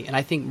clear to me. And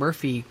I think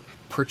Murphy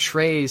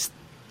portrays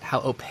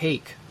how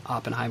opaque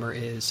Oppenheimer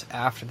is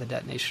after the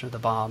detonation of the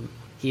bomb.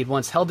 He had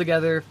once held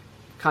together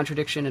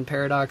contradiction and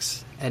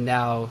paradox, and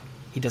now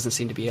he doesn't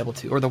seem to be able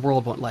to, or the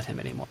world won't let him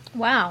anymore.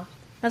 Wow,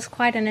 that's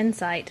quite an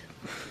insight.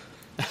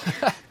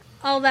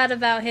 All that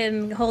about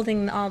him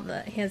holding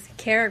his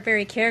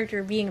very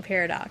character being a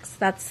paradox.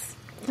 That's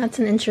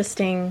an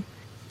interesting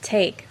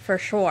take for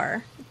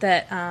sure.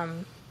 That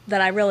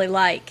I really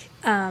like.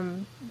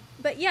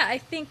 But yeah, I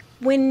think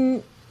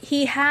when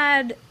he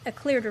had a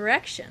clear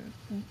direction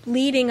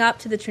leading up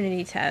to the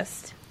Trinity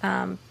test.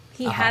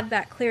 He had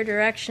that clear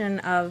direction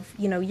of,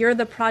 you're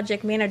the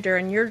project manager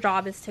and your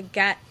job is to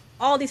get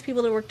all these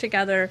people to work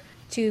together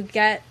to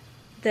get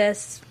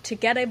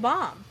a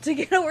bomb, to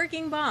get a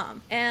working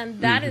bomb.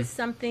 And that is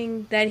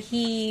something that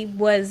he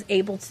was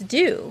able to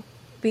do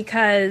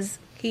because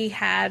he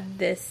had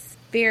this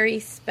very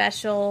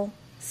special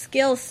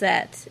skill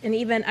set. And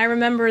even I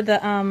remember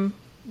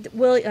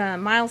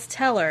Miles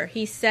Teller,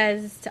 he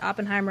says to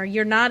Oppenheimer,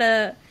 you're not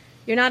a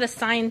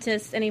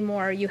scientist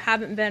anymore. You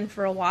haven't been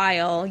for a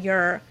while.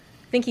 I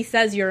think he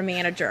says you're a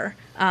manager.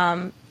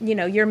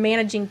 You're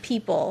managing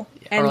people.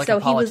 And or like so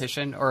a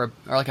politician or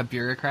like a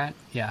bureaucrat.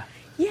 Yeah.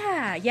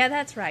 Yeah,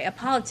 that's right. A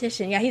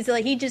politician. Yeah,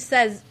 he just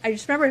says, I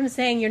just remember him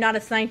saying, you're not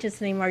a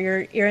scientist anymore.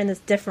 You're in this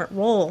different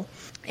role.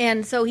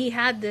 And so he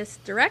had this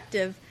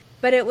directive,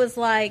 but it was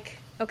like,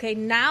 okay,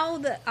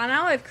 now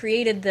I've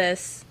created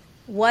this.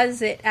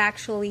 Was it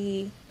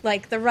actually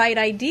like the right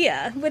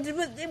idea? But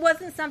it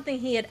wasn't something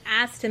he had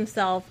asked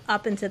himself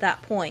up until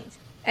that point.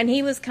 And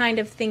he was kind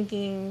of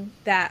thinking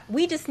that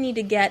we just need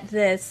to get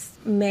this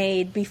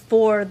made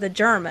before the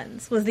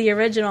Germans was the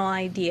original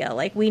idea.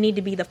 Like, we need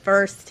to be the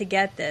first to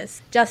get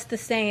this. Just the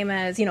same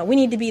as, we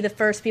need to be the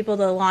first people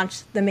to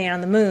launch the man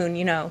on the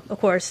moon. Of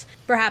course,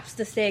 perhaps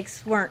the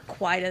stakes weren't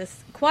quite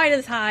as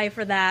high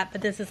for that,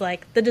 but this is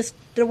like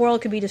the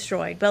world could be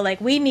destroyed. But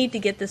like, we need to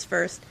get this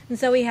first. And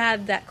so he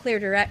had that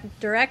clear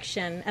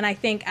direction. And I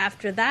think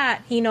after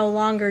that, he no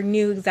longer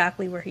knew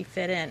exactly where he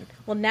fit in.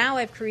 Well, now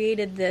I've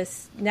created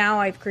this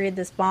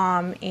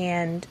bomb,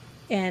 and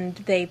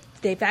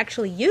they've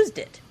actually used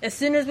it. As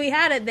soon as we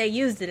had it, they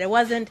used it. It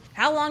wasn't,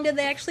 how long did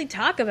they actually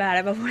talk about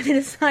it before they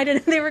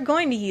decided they were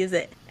going to use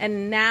it?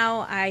 And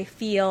now I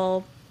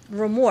feel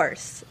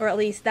remorse, or at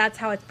least that's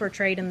how it's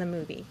portrayed in the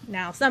movie.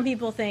 Now, some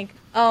people think,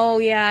 oh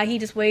yeah, he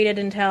just waited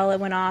until it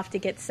went off to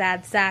get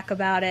sad sack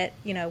about it.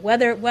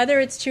 Whether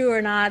it's true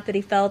or not that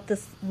he felt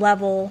this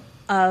level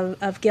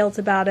of guilt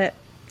about it,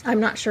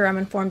 I'm not sure I'm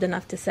informed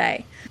enough to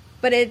say.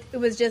 But it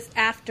was just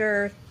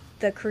after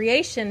the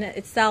creation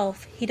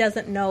itself, he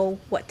doesn't know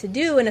what to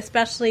do, and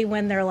especially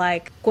when they're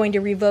like going to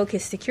revoke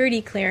his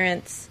security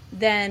clearance,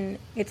 then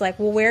it's like,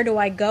 well, where do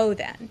I go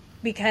then?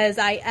 Because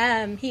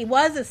he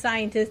was a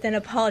scientist and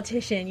a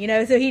politician,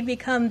 so he'd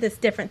become this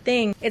different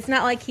thing. It's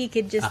not like he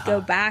could just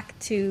go back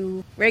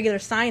to regular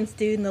science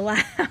dude in the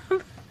lab.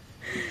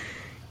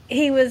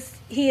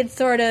 He had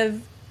sort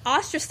of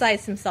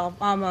ostracized himself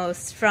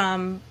almost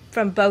from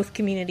both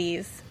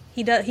communities.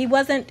 He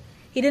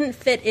didn't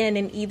fit in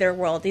either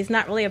world. He's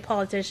not really a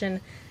politician,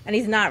 and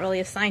he's not really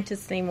a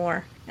scientist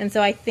anymore. And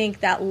so I think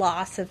that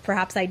loss of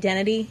perhaps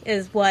identity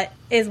is what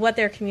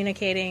they're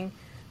communicating.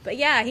 But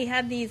yeah, he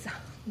had these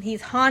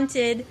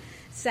haunted,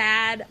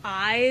 sad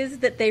eyes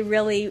that they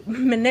really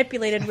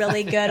manipulated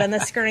really good on the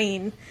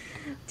screen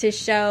to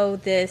show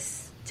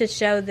this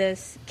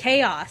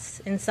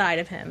chaos inside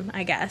of him,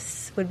 I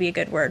guess would be a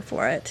good word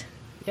for it.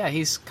 Yeah,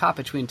 he's caught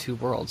between two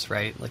worlds,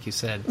 right? Like you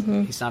said,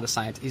 he's not a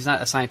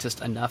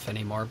scientist enough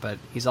anymore, but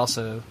he's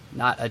also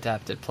not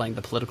adept at playing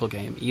the political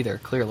game either.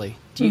 Clearly,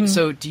 do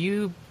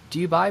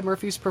you buy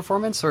Murphy's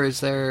performance, or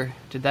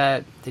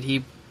did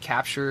he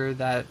capture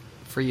that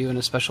for you in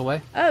a special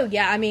way? Oh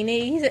yeah, I mean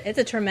it's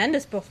a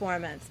tremendous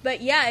performance.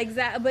 But yeah,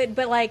 exactly.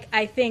 But like,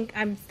 I think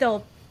I'm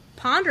still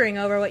pondering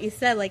over what you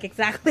said. Like,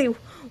 exactly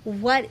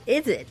what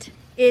is it?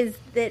 Is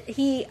that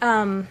he?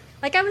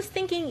 Like, I was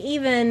thinking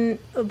even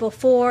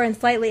before and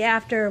slightly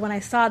after when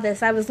I saw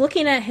this, I was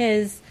looking at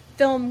his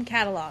film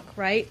catalog,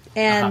 right?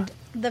 And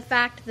the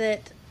fact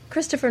that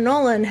Christopher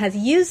Nolan has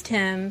used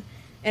him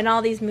in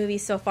all these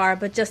movies so far,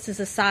 but just as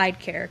a side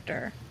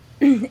character.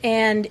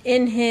 And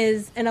in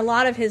a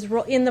lot of his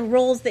in the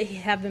roles that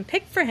have been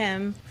picked for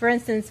him, for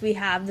instance, we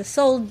have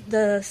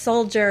the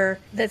soldier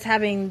that's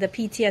having the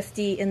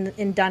PTSD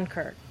in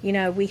Dunkirk.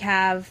 We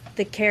have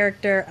the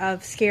character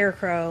of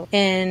Scarecrow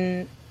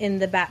in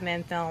the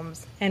Batman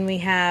films, and we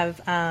have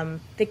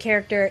the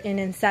character in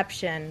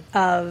Inception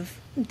of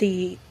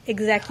the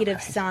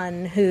executive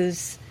son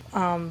who's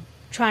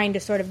trying to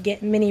sort of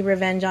get mini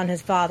revenge on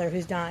his father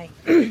who's dying.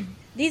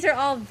 These are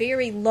all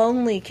very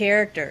lonely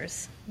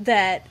characters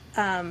that,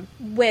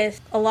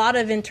 with a lot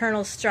of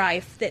internal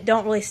strife, that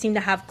don't really seem to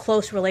have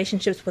close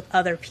relationships with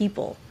other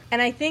people.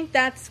 And I think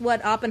that's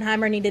what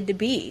Oppenheimer needed to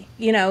be.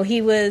 You know,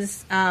 he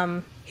was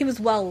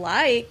well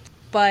liked,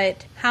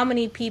 but how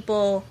many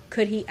people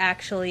did he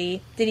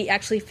actually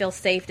feel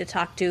safe to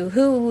talk to?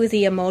 Who was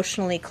he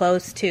emotionally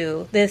close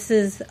to? This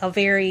is a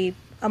very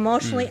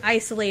emotionally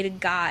isolated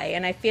guy,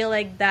 and I feel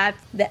like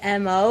that's the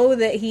MO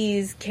that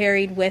he's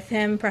carried with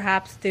him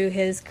perhaps through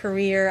his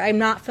career. I'm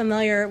not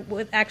familiar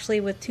with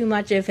too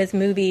much of his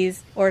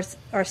movies or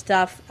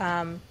stuff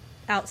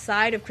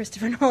outside of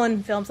Christopher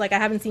Nolan films. Like, I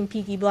haven't seen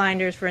Peaky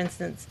Blinders, for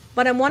instance.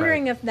 But I'm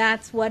wondering if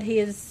that's what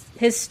his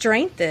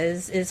strength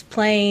is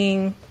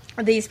playing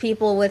these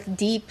people with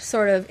deep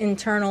sort of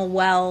internal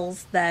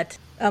wells that,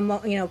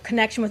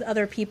 connection with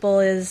other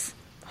people is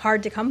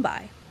hard to come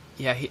by.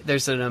 Yeah,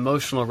 there's an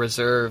emotional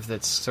reserve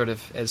that's sort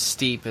of as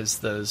steep as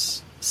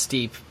those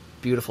steep,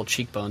 beautiful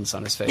cheekbones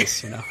on his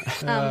face, you know.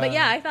 But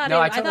yeah, I thought it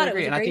was a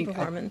great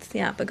performance.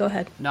 Yeah, but go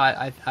ahead. No,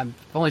 I've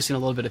only seen a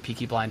little bit of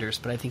Peaky Blinders,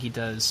 but I think he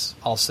does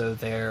also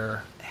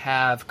there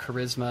have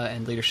charisma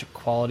and leadership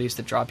qualities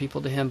that draw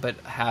people to him, but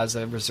has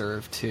a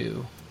reserve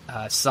to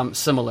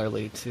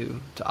similarly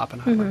to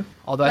Oppenheimer. Mm-hmm.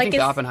 Although I think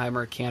the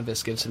Oppenheimer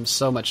canvas gives him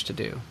so much to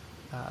do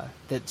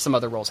that some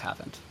other roles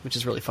haven't, which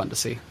is really fun to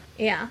see.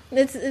 Yeah,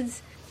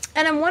 it's.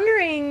 And I'm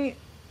wondering,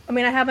 I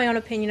mean, I have my own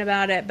opinion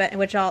about it, but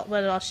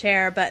I'll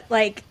share. But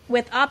like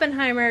with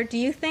Oppenheimer, do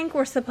you think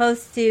we're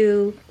supposed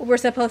to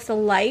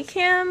like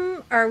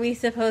him? Are we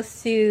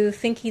supposed to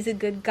think he's a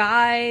good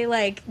guy?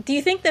 Like, do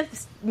you think the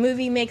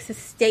movie makes a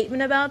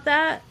statement about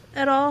that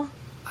at all?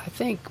 I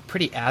think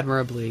pretty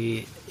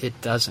admirably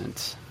it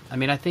doesn't. I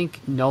mean, I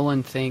think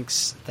Nolan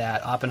thinks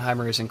that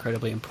Oppenheimer is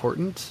incredibly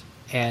important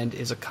and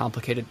is a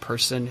complicated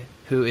person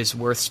who is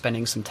worth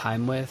spending some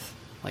time with,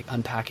 like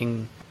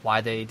unpacking why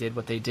they did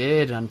what they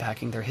did, and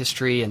unpacking their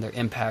history and their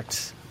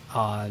impact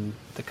on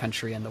the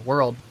country and the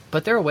world.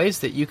 But there are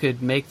ways that you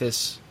could make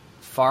this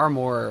far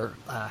more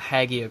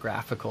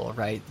hagiographical,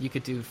 right? You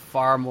could do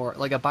far more,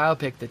 like a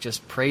biopic that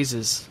just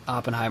praises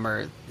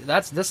Oppenheimer.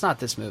 That's not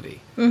this movie.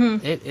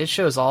 Mm-hmm. It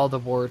shows all the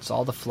warts,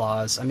 all the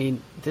flaws. I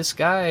mean, this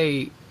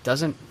guy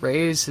doesn't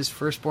raise his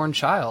firstborn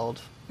child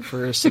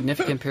for a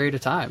significant period of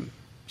time.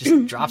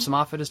 Just drops him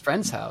off at his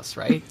friend's house,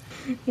 right?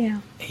 Yeah.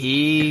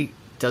 He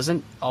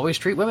doesn't always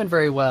treat women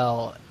very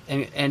well,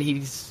 and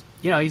he's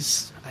I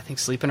think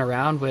sleeping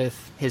around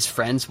with his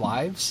friends'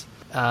 wives.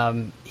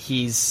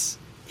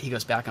 He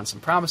goes back on some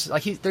promises.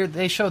 Like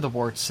they show the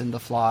warts and the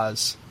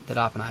flaws that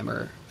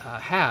Oppenheimer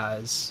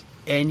has,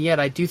 and yet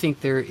I do think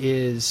there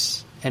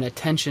is an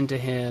attention to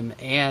him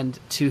and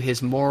to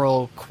his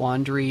moral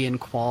quandary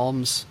and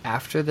qualms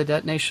after the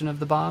detonation of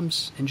the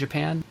bombs in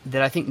Japan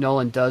that I think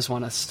Nolan does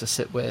want us to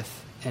sit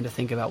with and to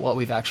think about what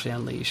we've actually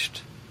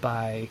unleashed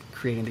by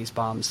creating these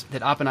bombs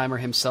that Oppenheimer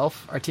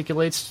himself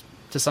articulates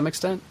to some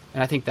extent.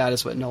 And I think that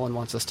is what Nolan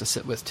wants us to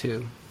sit with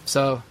too.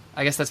 So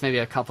I guess that's maybe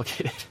a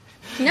complicated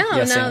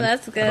No,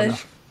 that's good.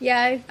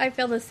 Yeah, I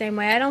feel the same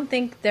way. I don't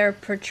think they're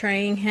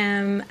portraying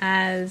him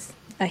as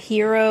a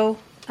hero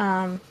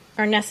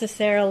or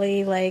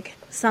necessarily like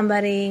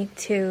somebody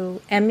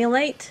to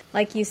emulate.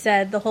 Like you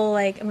said, the whole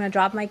like, I'm going to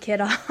drop my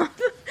kid off.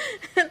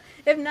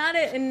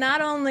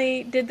 Not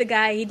only did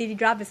he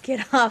drop his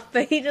kid off,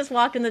 but he just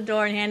walked in the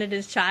door and handed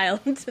his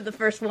child to the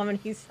first woman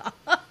he saw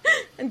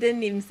and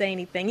didn't even say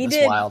anything.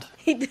 Wild.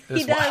 He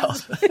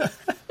does.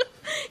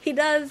 He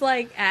does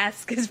like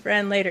ask his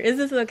friend later, "Is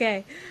this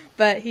okay?"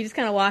 But he just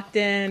kind of walked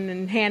in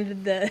and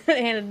handed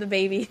the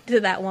baby to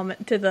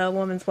the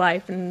woman's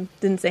wife, and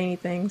didn't say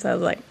anything. So I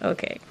was like,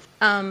 okay.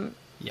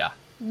 Yeah.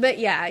 But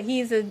yeah,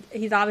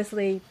 he's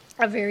obviously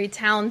a very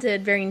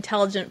talented, very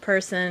intelligent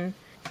person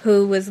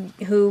who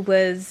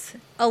was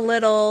a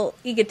little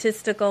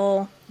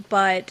egotistical,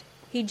 but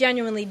he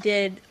genuinely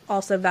did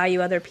also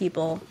value other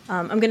people.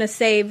 I'm going to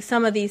save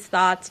some of these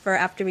thoughts for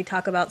after we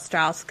talk about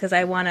Strauss, because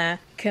I want to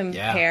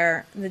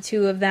compare the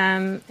two of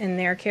them and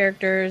their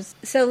characters.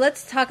 So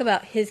let's talk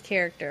about his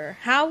character.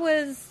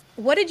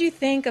 What did you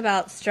think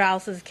about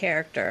Strauss's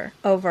character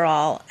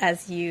overall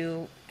as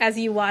you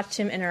watched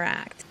him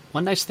interact?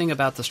 One nice thing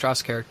about the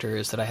Strauss character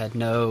is that I had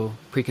no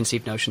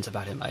preconceived notions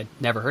about him. I'd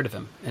never heard of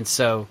him. And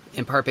so,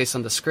 in part based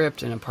on the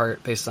script and in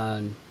part based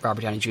on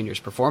Robert Downey Jr.'s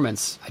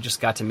performance, I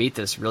just got to meet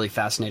this really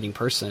fascinating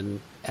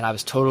person, and I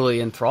was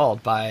totally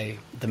enthralled by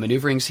the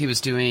maneuverings he was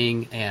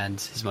doing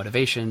and his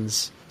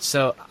motivations.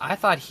 So I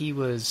thought he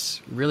was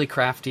really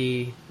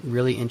crafty,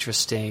 really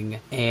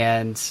interesting,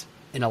 and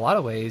in a lot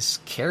of ways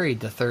carried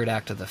the third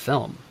act of the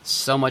film.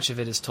 So much of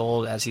it is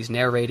told as he's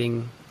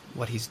narrating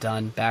what he's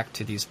done back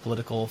to these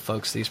political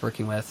folks that he's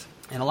working with,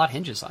 and a lot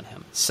hinges on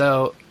him.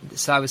 So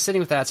I was sitting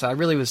with that, so I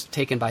really was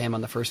taken by him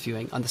on the first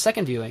viewing. On the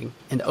second viewing,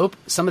 in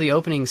some of the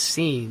opening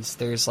scenes,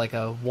 there's like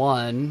a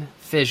 1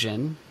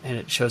 fission, and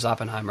it shows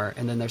Oppenheimer,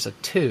 and then there's a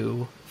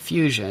 2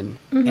 fusion,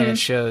 and it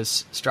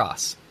shows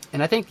Strauss.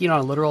 And I think, on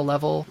a literal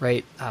level,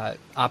 right,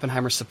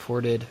 Oppenheimer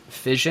supported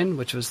fission,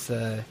 which was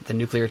the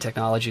nuclear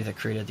technology that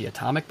created the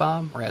atomic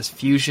bomb, whereas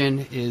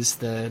fusion is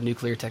the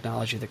nuclear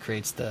technology that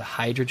creates the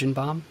hydrogen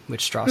bomb,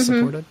 which Strauss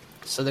supported.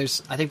 So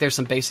I think there's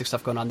some basic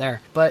stuff going on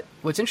there. But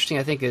what's interesting,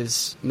 I think,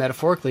 is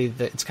metaphorically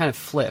that it's kind of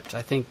flipped.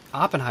 I think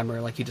Oppenheimer,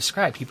 like you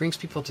described, he brings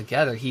people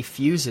together. He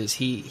fuses,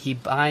 he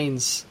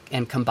binds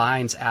and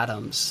combines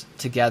atoms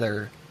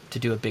together to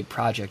do a big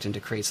project and to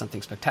create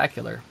something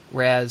spectacular.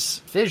 Whereas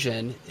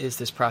fission is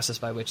this process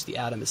by which the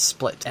atom is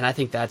split. And I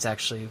think that's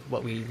actually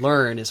what we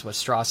learn is what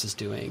Strauss is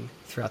doing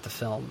throughout the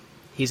film.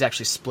 He's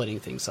actually splitting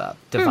things up,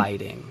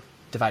 dividing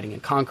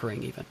and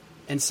conquering even.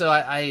 And so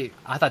I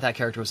thought that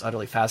character was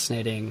utterly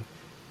fascinating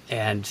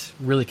and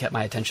really kept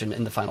my attention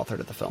in the final third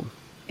of the film.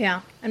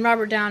 Yeah, and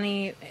Robert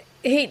Downey,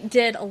 he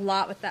did a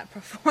lot with that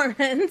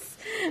performance,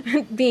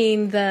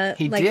 being you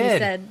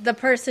said, the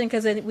person,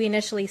 because we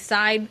initially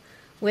side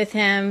with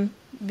him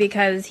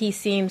because he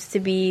seems to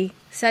be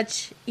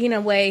such, in a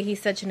way,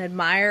 he's such an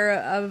admirer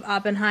of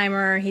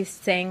Oppenheimer. He's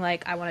saying,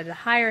 like, I wanted to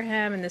hire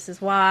him, and this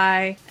is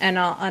why, and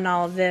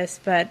all of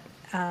this, but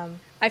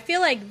I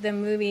feel like the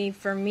movie,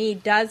 for me,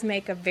 does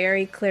make a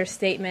very clear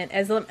statement.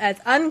 As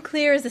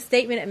unclear as the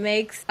statement it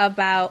makes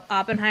about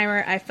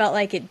Oppenheimer, I felt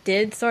like it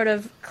did sort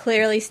of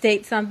clearly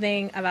state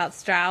something about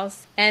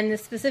Strauss, and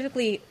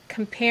specifically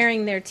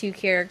comparing their two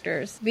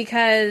characters.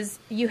 Because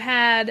you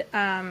have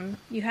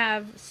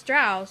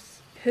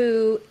Strauss,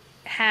 who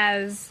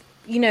has,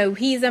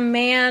 he's a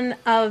man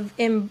of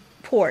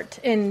import,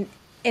 and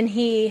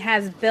he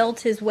has built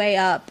his way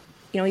up.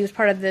 He was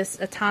part of this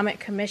atomic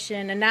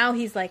commission, and now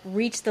he's like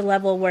reached the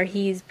level where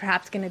he's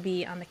perhaps going to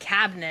be on the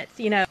cabinet.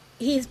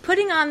 He's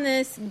putting on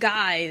this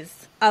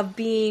guise of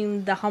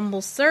being the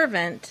humble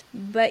servant,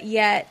 but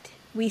yet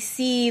we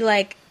see,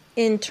 like,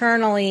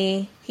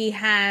 internally he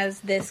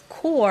has this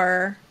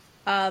core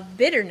of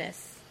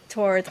bitterness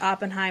towards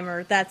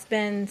Oppenheimer that's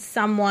been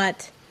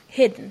somewhat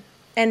hidden,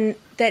 and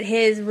that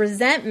his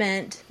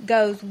resentment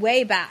goes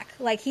way back.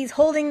 Like, he's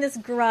holding this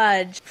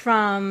grudge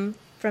from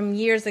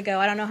years ago.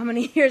 I don't know how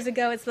many years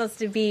ago it's supposed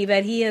to be,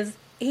 but he's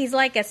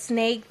like a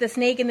snake, the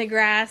snake in the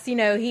grass.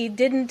 He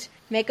didn't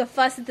make a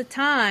fuss at the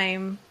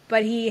time,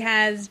 but he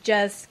has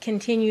just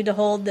continued to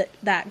hold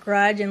that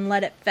grudge and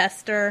let it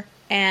fester.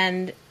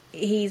 And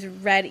he's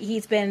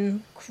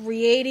been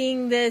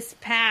creating this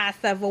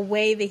path of a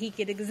way that he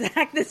could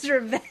exact this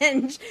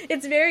revenge.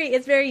 It's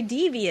very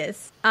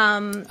devious.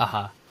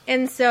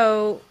 And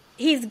so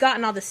he's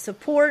gotten all this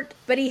support,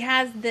 but he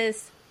has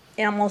this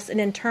almost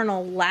an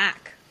internal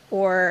lack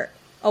or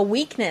a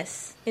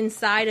weakness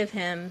inside of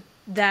him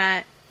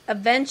that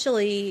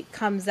eventually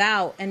comes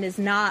out and is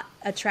not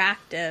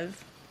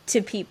attractive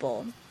to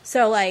people.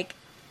 So, like,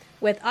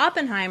 with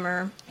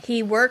Oppenheimer,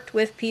 he worked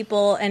with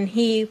people, and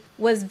he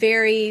was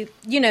very,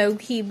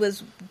 he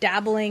was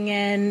dabbling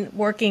in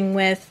working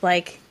with,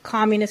 like,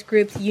 communist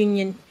groups,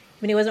 union.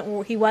 I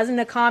mean, he wasn't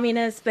a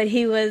communist, but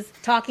he was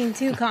talking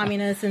to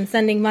communists and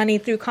sending money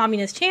through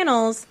communist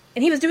channels.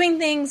 And he was doing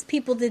things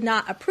people did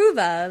not approve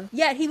of,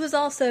 yet he was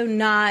also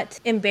not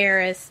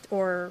embarrassed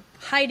or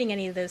hiding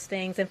any of those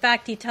things. In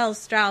fact, he tells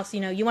Strauss,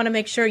 you want to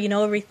make sure you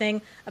know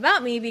everything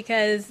about me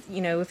because,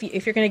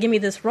 if you're going to give me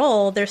this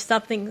role, there's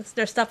stuff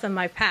in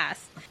my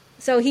past.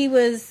 So he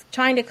was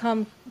trying to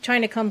come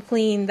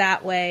clean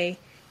that way,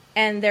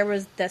 and there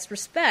was this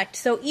respect.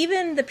 So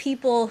even the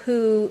people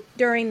who,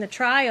 during the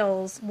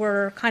trials,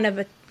 were kind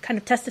of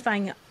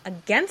testifying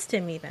against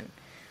him even,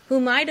 who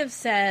might have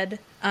said,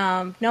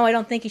 no, I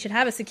don't think he should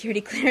have a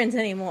security clearance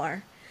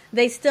anymore.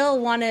 They still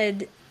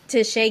wanted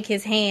to shake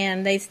his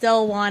hand. They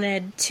still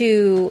wanted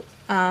to,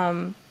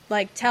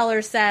 like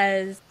Teller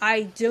says,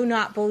 I do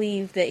not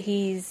believe that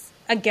he's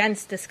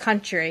against this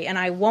country, and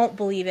I won't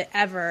believe it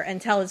ever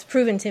until it's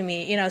proven to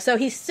me. So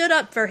he stood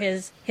up for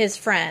his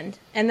friend.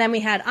 And then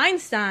we had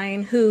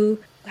Einstein, who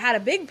had a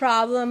big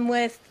problem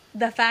with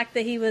the fact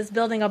that he was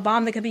building a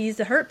bomb that could be used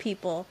to hurt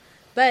people.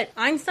 But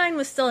Einstein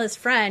was still his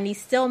friend. He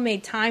still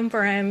made time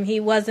for him. He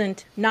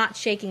wasn't not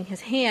shaking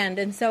his hand.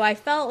 And so I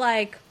felt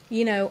like,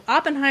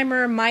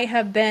 Oppenheimer might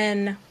have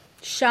been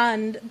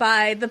shunned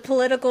by the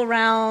political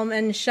realm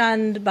and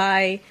shunned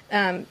by,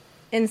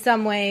 in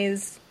some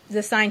ways,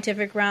 the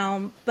scientific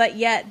realm. But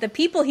yet the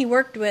people he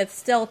worked with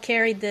still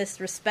carried this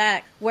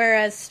respect.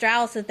 Whereas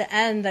Strauss, at the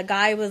end, the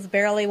guy was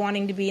barely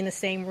wanting to be in the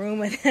same room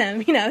with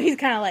him. He's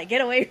kind of like, get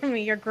away from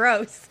me, you're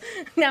gross.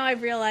 Now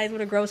I've realized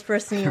what a gross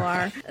person you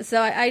are.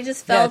 So I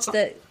just felt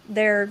that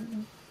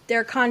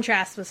their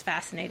contrast was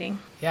fascinating.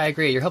 Yeah, I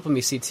agree. You're helping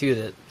me see, too,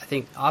 that I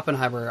think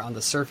Oppenheimer on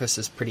the surface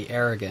is pretty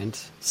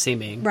arrogant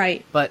seeming.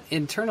 Right. But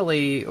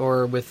internally,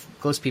 or with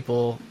close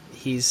people,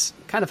 he's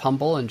kind of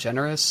humble and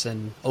generous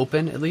and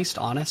open, at least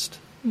honest.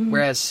 Mm-hmm.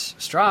 Whereas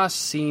Strauss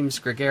seems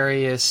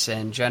gregarious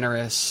and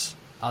generous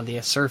on the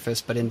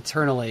surface, but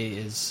internally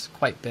is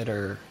quite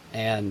bitter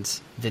and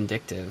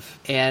vindictive.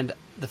 And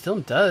the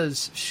film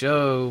does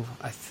show,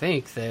 I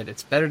think, that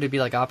it's better to be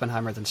like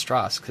Oppenheimer than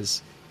Strauss,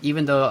 because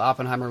even though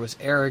Oppenheimer was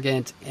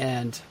arrogant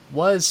and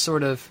was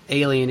sort of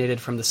alienated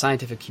from the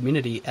scientific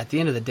community, at the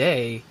end of the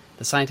day,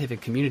 the scientific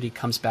community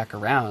comes back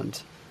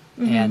around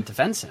and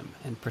defends him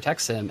and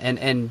protects him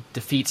and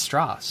defeats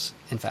Strauss,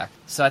 in fact.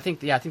 So I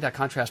think that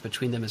contrast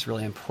between them is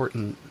really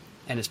important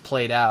and is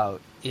played out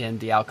in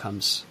the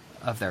outcomes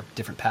of their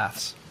different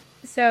paths.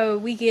 So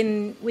we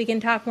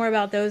can talk more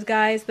about those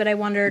guys, but I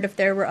wondered if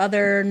there were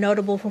other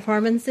notable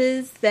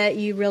performances that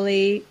you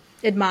really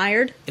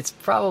admired. It's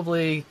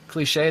probably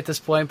cliche at this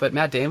point, but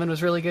Matt Damon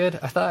was really good,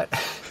 I thought.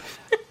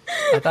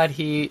 I thought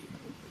he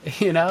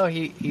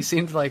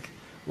seemed like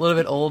a little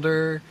bit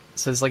older,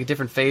 so it's like a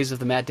different phase of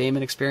the Matt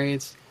Damon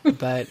experience,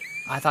 but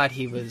I thought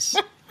he was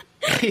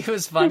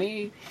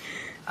funny.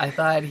 I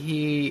thought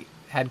he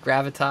had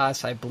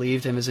gravitas. I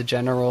believed him as a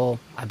general.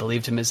 I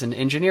believed him as an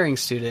engineering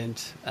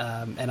student,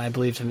 and I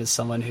believed him as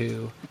someone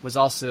who was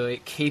also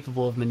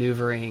capable of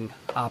maneuvering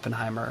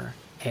Oppenheimer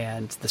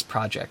and this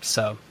project.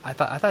 So I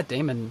thought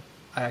Damon.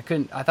 I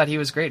thought he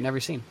was great in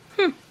every scene.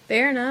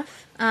 Fair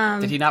enough.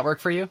 Did he not work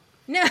for you?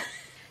 No.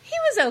 He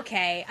was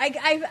okay.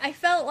 I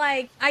felt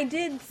like I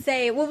did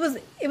say it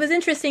was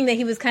interesting that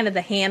he was kind of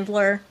the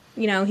handler.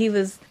 You know, he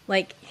was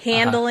like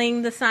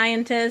handling the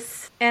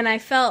scientists, and I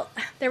felt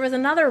there was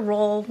another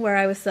role where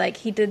I was like,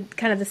 he did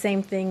kind of the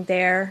same thing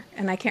there,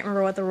 and I can't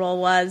remember what the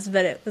role was,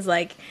 but it was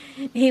like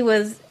he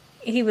was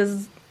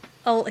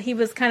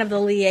kind of the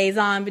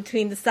liaison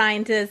between the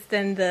scientists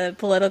and the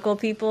political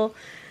people.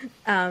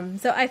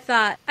 So I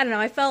thought, I don't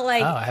know, I felt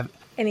like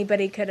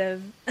anybody could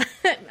have,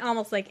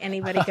 almost like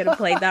anybody could have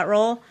played that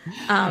role.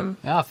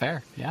 Yeah,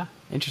 fair. Yeah,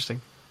 interesting.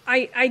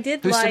 I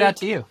did. Who stood out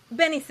to you?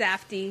 Benny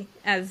Safdie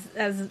as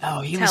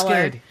he Teller. Was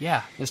good.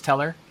 Yeah, as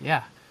Teller.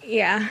 Yeah.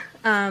 Yeah.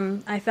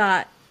 I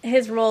thought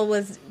his role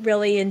was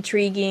really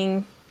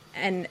intriguing,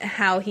 and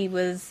how he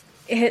was.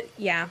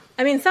 Yeah.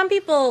 I mean, some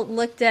people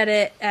looked at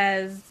it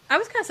as, I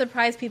was kind of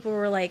surprised people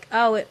were like,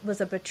 "Oh, it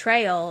was a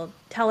betrayal.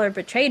 Teller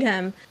betrayed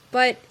him,"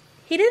 but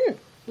he didn't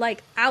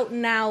like out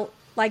and out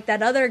like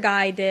that other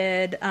guy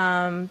did,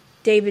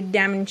 David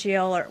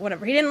Damangiel or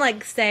whatever. He didn't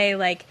like say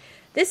like,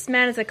 this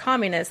man is a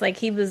communist. Like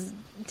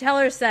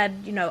Teller said,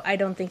 you know, I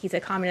don't think he's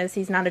a communist.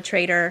 He's not a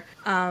traitor.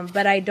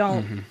 But I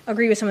don't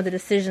agree with some of the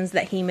decisions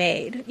that he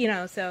made, you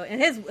know. So,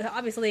 and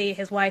obviously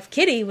his wife,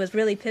 Kitty, was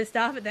really pissed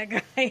off at that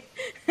guy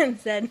and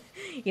said,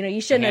 you know,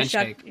 you shouldn't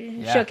have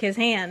shook his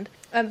hand.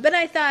 But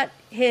I thought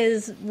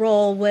his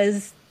role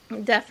was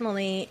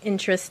definitely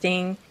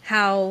interesting,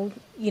 how,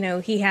 you know,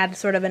 he had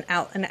sort of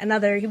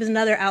he was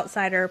another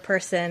outsider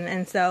person.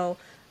 And so,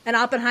 and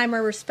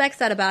Oppenheimer respects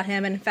that about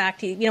him. In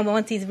fact, he, you know,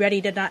 once he's ready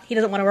he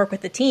doesn't want to work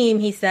with the team,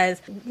 he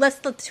says, let's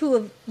the two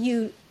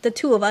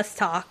of us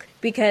talk,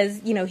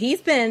 because, you know,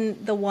 he's been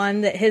the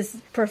one that his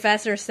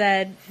professor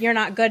said, you're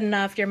not good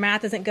enough, your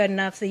math isn't good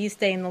enough, so you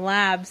stay in the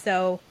lab.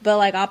 So, but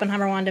like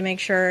Oppenheimer wanted to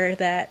make sure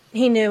that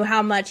he knew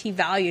how much he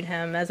valued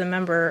him as a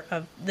member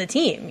of the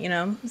team, you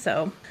know,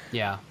 so.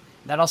 Yeah.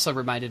 That also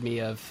reminded me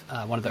of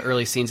one of the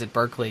early scenes at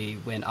Berkeley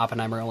when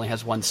Oppenheimer only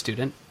has one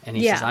student, and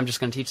he says, I'm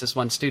just going to teach this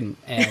one student.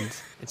 And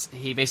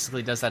he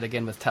basically does that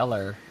again with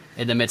Teller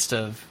in the midst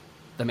of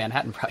the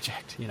Manhattan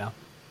Project, you know?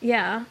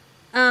 Yeah.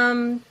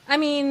 I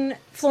mean,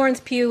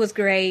 Florence Pugh was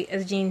great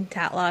as Jean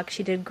Tatlock.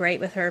 She did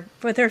great with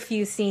her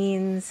few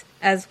scenes,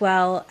 as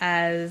well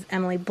as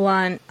Emily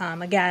Blunt.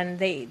 Again,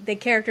 the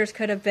characters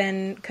could have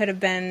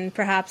been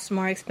perhaps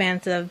more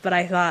expansive, but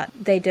I thought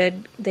they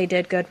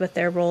did good with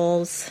their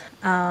roles.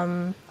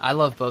 I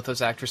love both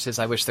those actresses.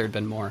 I wish there'd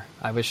been more.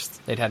 I wish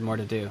they'd had more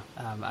to do.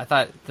 I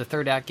thought the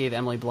third act gave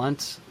Emily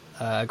Blunt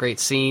a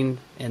great scene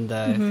in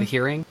the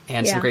hearing,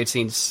 and some great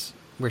scenes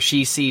where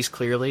she sees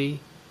clearly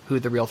who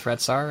the real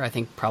threats are. I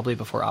think probably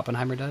before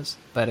Oppenheimer does,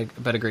 but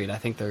agreed. I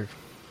think there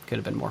could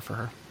have been more for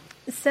her.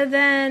 So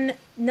then,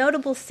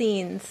 notable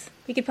scenes.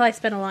 We could probably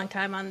spend a long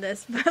time on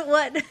this, but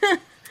what?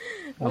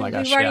 Oh my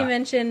gosh, we've already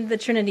mentioned the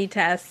Trinity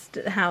test.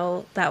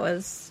 How that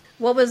was.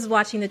 What was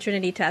watching the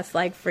Trinity test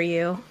like for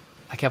you?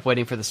 I kept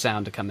waiting for the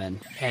sound to come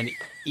in, and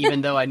even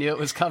though I knew it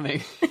was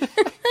coming,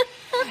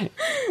 I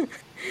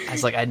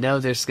was like, I know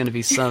there's going to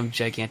be some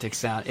gigantic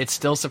sound. It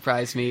still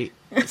surprised me.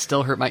 It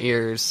still hurt my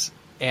ears.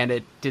 And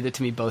it did it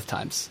to me both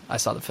times I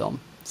saw the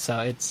film. So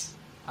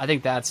I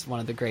think that's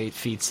one of the great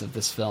feats of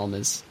this film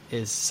is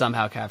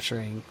somehow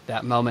capturing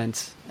that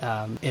moment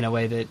in a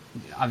way that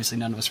obviously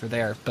none of us were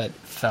there, but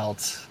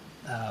felt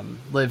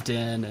lived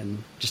in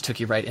and just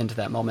took you right into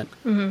that moment.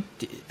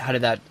 How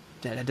did that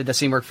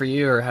scene work for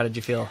you, or how did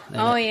you feel?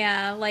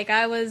 Yeah, like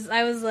I was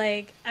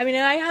like, I mean,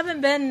 I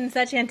haven't been in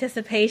such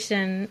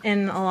anticipation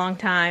in a long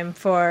time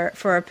for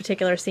a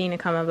particular scene to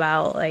come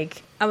about.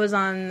 Like I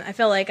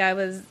felt like I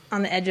was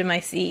on the edge of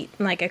my seat,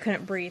 and like I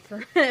couldn't breathe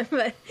for it,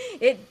 but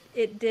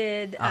it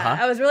did.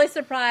 I was really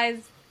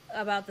surprised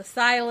about the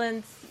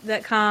silence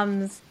that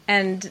comes,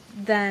 and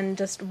then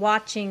just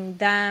watching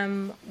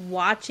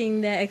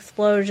the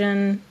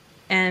explosion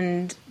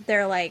and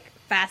their like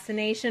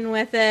fascination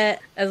with it,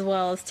 as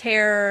well as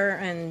terror,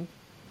 and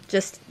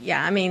just,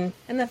 yeah, I mean,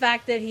 and the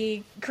fact that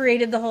he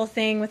created the whole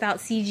thing without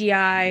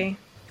CGI.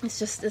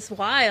 It's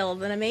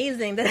wild and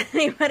amazing that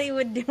anybody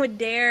would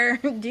dare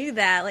do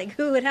that. Like,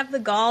 who would have the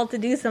gall to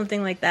do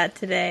something like that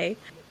today?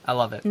 I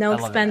love it. No I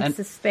love expense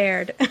it. is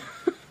spared.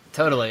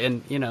 Totally.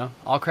 And,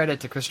 all credit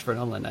to Christopher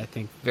Nolan. I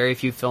think very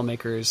few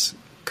filmmakers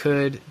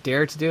could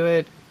dare to do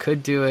it,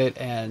 could do it,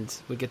 and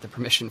would get the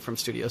permission from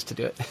studios to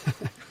do it.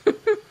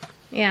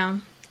 Yeah.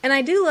 And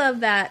I do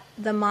love that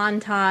the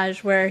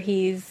montage where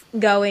he's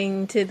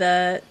going to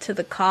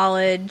the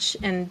college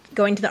and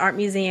going to the art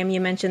museum.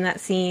 You mentioned that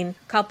scene,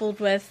 coupled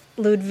with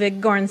Ludwig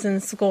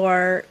Göransson's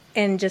score,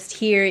 and just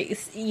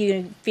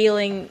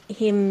feeling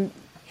him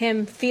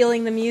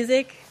feeling the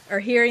music or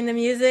hearing the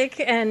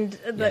music, and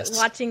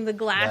watching the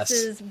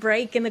glasses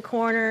break in the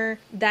corner.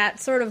 That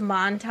sort of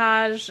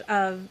montage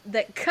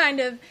that kind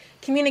of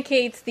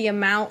communicates the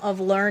amount of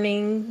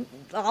learning,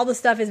 all the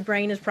stuff his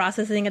brain is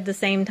processing at the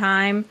same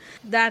time.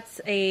 That's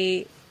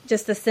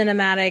just a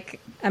cinematic,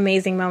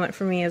 amazing moment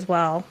for me as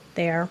well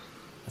there.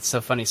 That's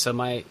so funny. So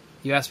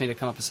you asked me to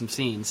come up with some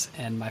scenes,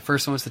 and my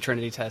first one was the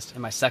Trinity test,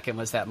 and my second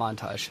was that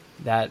montage.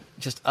 That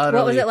just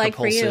utterly what was it like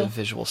propulsive for you?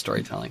 Visual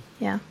storytelling.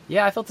 Yeah.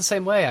 Yeah, I felt the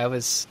same way.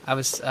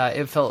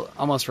 It felt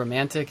almost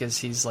romantic as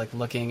he's like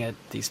looking at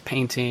these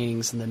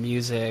paintings and the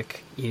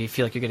music. You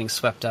feel like you're getting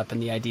swept up in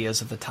the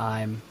ideas of the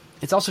time.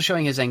 It's also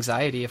showing his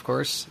anxiety, of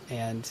course,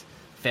 and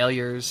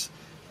failures,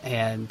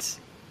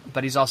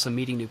 but he's also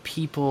meeting new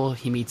people.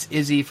 He meets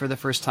Izzy for the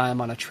first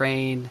time on a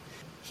train.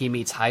 He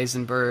meets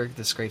Heisenberg,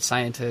 this great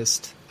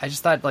scientist. I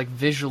just thought, like,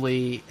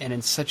 visually and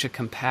in such a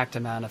compact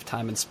amount of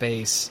time and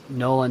space,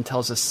 Nolan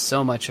tells us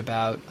so much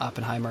about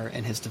Oppenheimer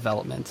and his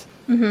development,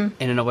 and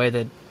in a way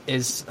that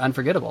is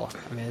unforgettable.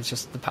 I mean, it's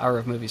just the power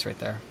of movies right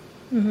there.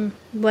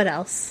 Mm-hmm. What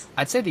else?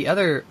 I'd say the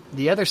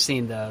other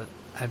scene, though,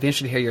 I'd be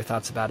interested to hear your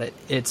thoughts about it.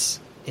 It's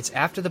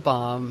after the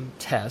bomb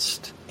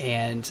test,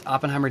 and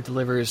Oppenheimer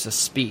delivers a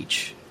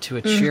speech to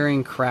a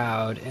cheering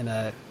crowd in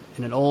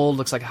an old,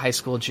 looks like a high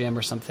school gym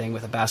or something,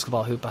 with a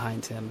basketball hoop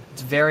behind him.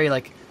 It's very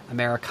like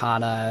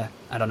Americana,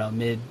 I don't know,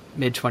 mid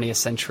 20th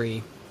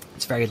century.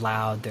 It's very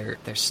loud. They're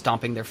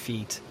stomping their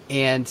feet,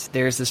 and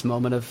there's this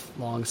moment of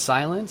long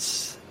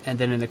silence, and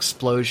then an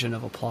explosion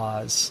of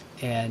applause.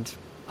 And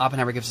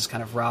Oppenheimer gives this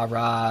kind of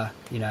rah-rah,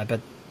 I bet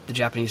the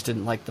Japanese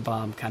didn't like the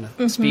bomb kind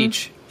of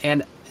speech.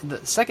 And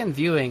the second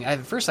viewing, at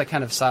first I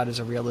kind of saw it as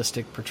a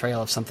realistic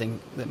portrayal of something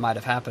that might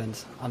have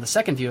happened. On the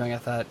second viewing, I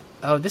thought,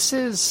 oh, this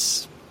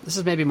is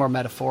maybe more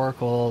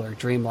metaphorical or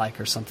dreamlike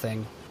or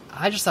something.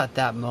 I just thought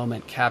that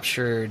moment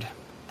captured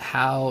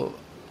how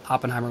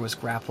Oppenheimer was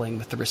grappling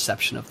with the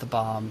reception of the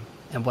bomb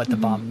and what the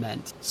bomb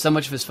meant. So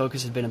much of his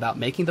focus had been about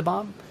making the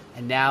bomb,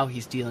 and now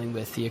he's dealing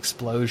with the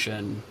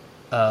explosion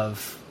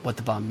of what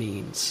the bomb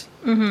means.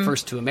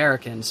 First to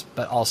Americans,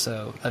 but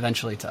also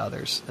eventually to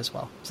others as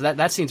well. So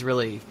that scene's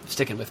really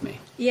sticking with me.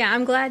 Yeah,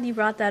 I'm glad you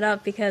brought that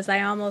up, because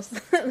I almost,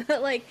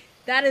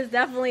 that is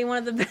definitely one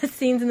of the best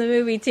scenes in the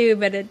movie too,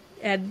 but it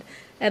had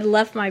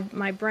left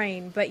my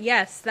brain. But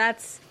yes,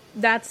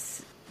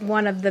 that's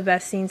one of the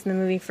best scenes in the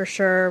movie for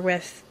sure,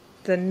 with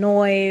the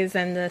noise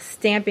and the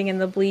stamping in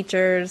the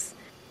bleachers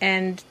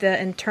and the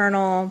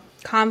internal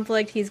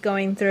conflict he's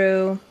going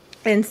through,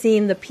 and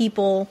seeing the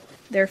people,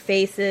 their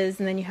faces,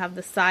 and then you have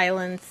the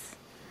silence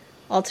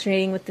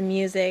alternating with the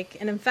music.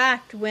 And in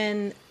fact,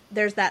 when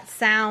there's that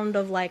sound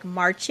of like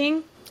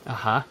marching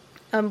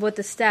with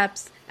the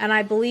steps, and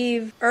I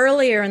believe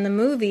earlier in the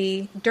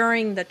movie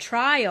during the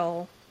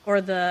trial or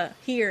the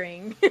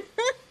hearing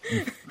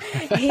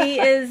he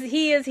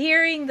is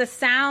hearing the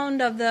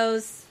sound of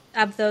those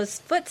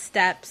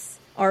footsteps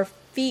or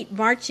feet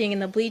marching in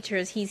the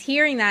bleachers. He's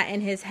hearing that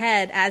in his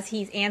head as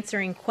he's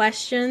answering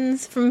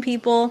questions from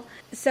people.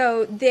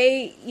 So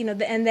they,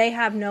 and they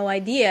have no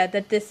idea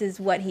that this is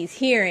what he's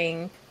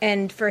hearing.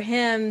 And for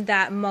him,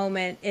 that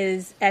moment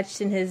is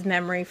etched in his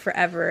memory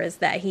forever, is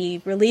that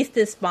he released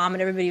this bomb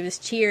and everybody was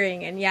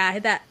cheering. And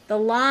the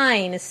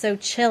line is so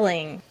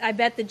chilling. I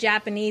bet the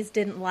Japanese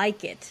didn't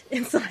like it.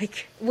 It's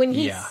like, when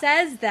he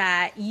says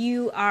that,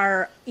 you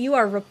are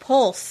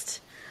repulsed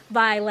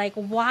by, like,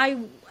 why?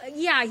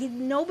 Yeah,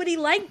 nobody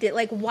liked it.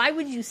 Like, why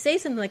would you say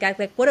something like that?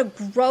 Like, what a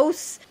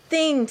gross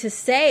thing to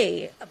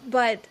say.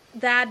 But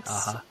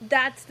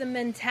that's the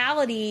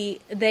mentality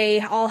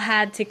they all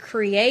had to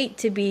create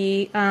to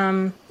be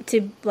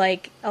to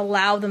like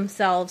allow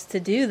themselves to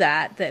do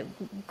that. That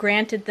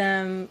granted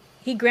them.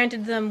 He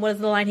granted them, what is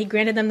the line? He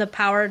granted them the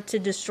power to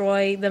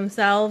destroy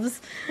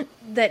themselves.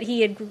 That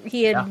he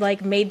had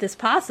like made this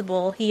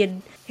possible.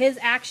 His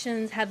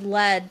actions had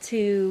led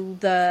to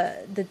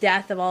the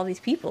death of all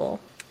these people.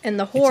 And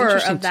the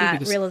horror of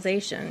that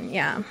realization,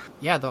 Yeah,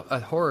 the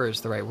horror is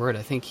the right word.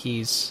 I think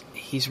he's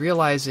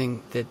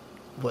realizing that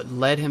what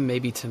led him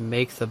maybe to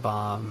make the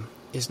bomb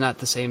is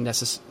not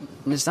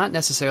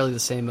necessarily the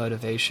same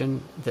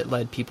motivation that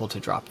led people to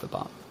drop the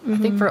bomb. I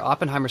think for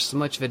Oppenheimer, so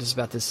much of it is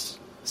about this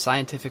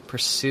scientific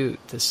pursuit,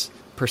 this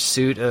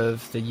pursuit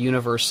of the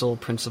universal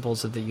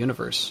principles of the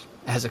universe,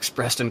 as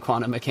expressed in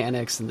quantum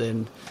mechanics and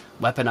then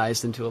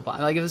weaponized into a bomb.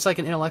 Like, it was like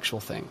an intellectual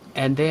thing.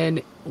 And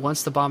then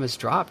once the bomb is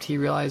dropped, he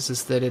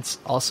realizes that it's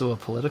also a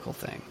political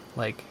thing.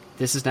 Like,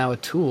 this is now a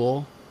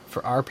tool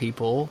for our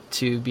people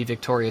to be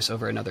victorious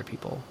over another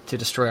people, to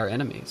destroy our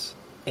enemies.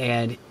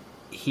 And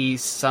he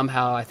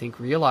somehow, I think,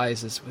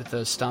 realizes with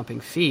those stomping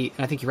feet,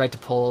 and I think you're right to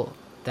pull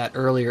that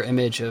earlier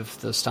image of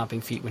those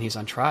stomping feet when he's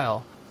on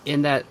trial.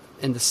 In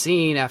the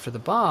scene after the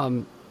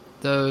bomb,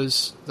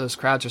 those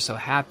crowds are so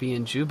happy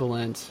and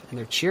jubilant, and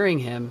they're cheering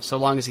him so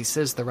long as he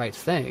says the right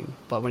thing.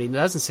 But when he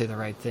doesn't say the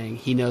right thing,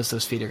 he knows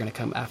those feet are going to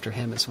come after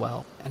him as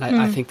well. And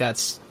I think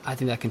that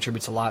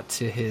contributes a lot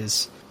to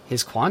his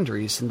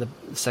quandaries in the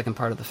second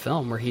part of the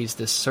film, where he's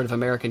this sort of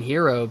American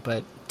hero,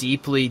 but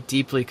deeply,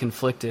 deeply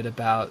conflicted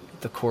about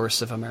the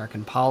course of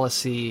American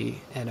policy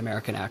and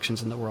American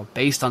actions in the world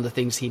based on the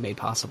things he made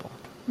possible.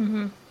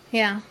 Mm-hmm.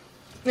 Yeah.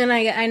 And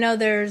I know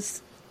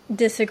there's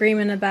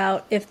disagreement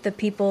about if the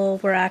people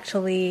were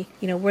actually,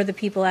 were the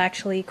people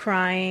actually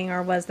crying,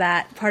 or was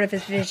that part of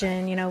his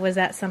vision? Was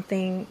that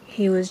something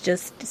he was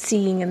just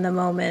seeing in the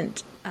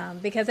moment?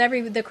 Because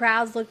the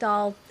crowds looked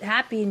all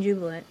happy and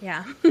jubilant.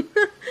 Yeah.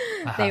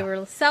 They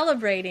were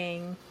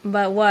celebrating,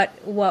 but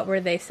what were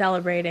they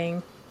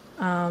celebrating?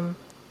 Of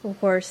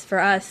course, for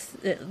us,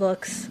 it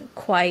looks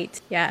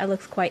quite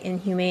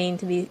inhumane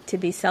to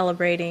be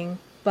celebrating.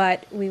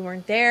 But we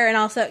weren't there. And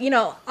also,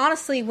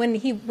 honestly,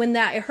 when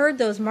I heard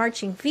those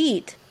marching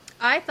feet,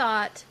 I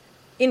thought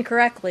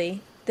incorrectly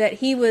that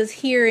he was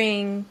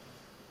hearing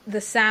the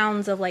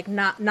sounds of like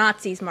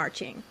Nazis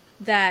marching.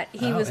 That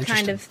he was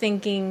kind of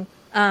thinking,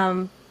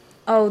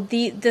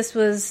 this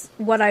was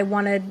what I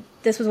wanted.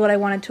 This was what I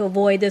wanted to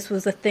avoid. This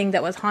was the thing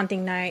that was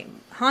haunting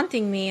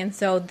me, and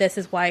so this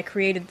is why I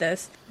created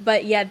this.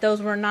 But yet,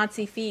 those were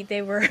Nazi feet.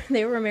 They were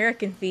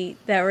American feet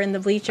that were in the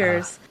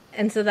bleachers,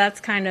 and so that's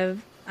kind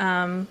of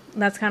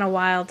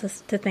wild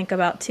to think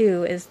about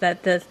too, is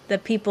that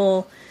the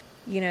people,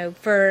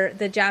 for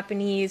the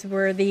Japanese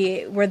were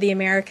the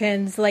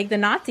Americans, like the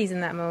Nazis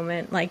in that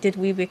moment. Like, did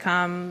we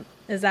become,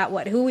 is that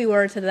who we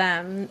were to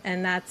them?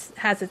 And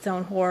has its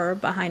own horror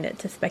behind it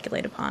to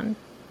speculate upon.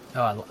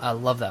 Oh, I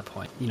love that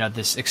point.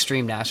 This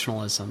extreme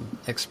nationalism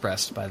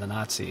expressed by the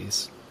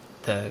Nazis.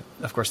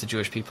 Of course, the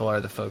Jewish people are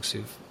the folks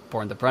who've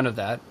borne the brunt of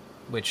that,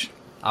 which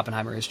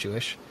Oppenheimer is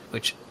Jewish,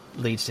 which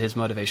leads to his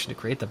motivation to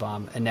create the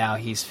bomb. And now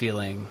he's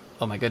feeling,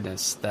 oh my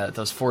goodness, that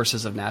those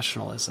forces of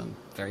nationalism,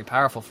 very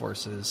powerful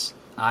forces,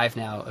 I've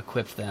now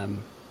equipped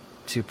them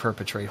to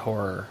perpetrate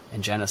horror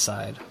and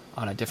genocide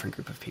on a different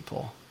group of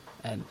people.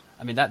 And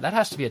I mean, that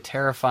has to be a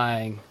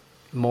terrifying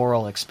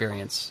moral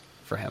experience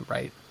for him,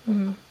 right?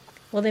 Mm-hmm.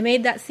 Well, they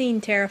made that scene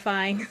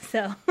terrifying,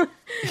 so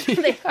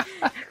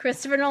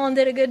Christopher Nolan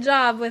did a good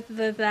job with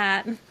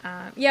that.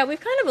 Yeah, we've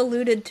kind of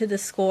alluded to the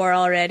score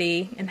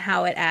already and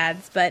how it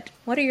adds, but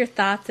what are your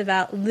thoughts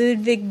about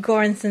Ludwig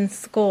Göransson's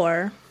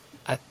score?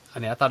 I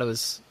thought it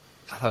was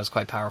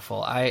quite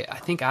powerful. I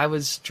think I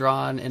was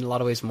drawn in a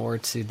lot of ways more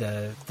to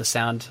the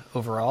sound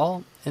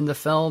overall in the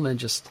film and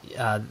just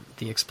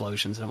the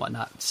explosions and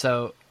whatnot.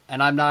 So.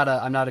 And I'm not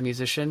a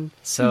musician,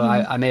 so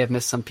I may have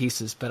missed some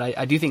pieces, but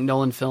I do think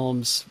Nolan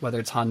films,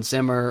 whether it's Hans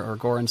Zimmer or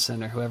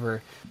Göransson or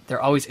whoever,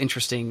 they're always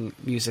interesting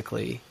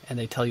musically, and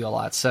they tell you a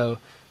lot. So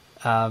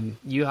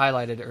you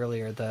highlighted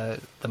earlier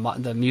the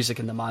music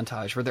in the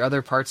montage. Were there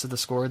other parts of the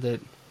score that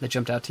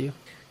jumped out to you?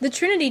 The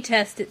Trinity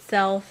Test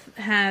itself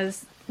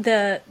has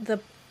the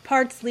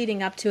parts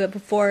leading up to it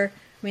before.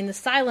 I mean, the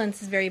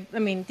silence is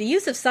the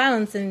use of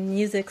silence in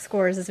music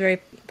scores is very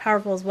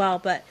powerful as well,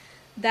 but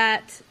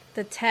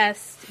the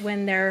test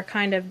when they're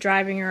kind of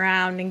driving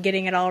around and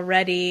getting it all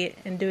ready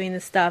and doing the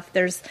stuff,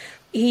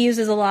 he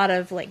uses a lot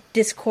of like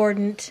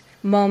discordant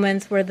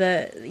moments where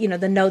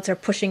the notes are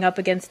pushing up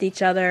against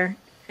each other,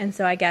 and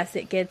so I guess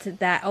it gets at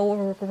that,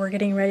 we're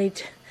getting ready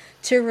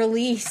to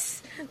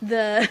release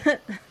the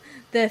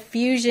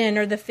fusion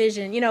or the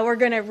fission, we're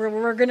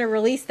gonna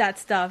release that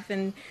stuff,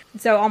 and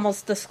so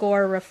almost the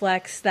score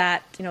reflects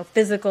that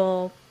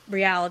physical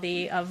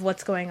reality of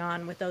what's going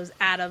on with those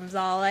atoms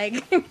all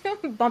like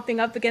bumping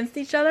up against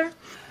each other.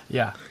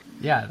 Yeah,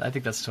 I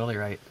think that's totally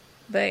right.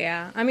 But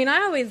yeah, I mean,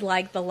 I always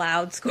like the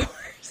loud scores.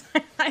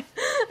 It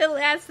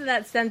adds to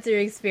that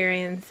sensory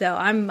experience, so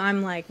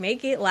I'm like,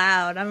 make it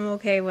loud. I'm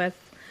okay with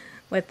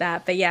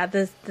that. But yeah,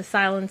 the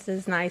silence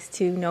is nice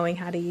too, knowing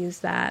how to use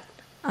that.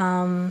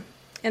 And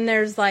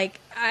there's I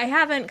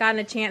haven't gotten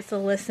a chance to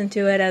listen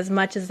to it as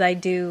much as I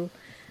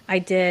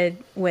did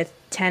with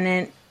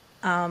Tenet.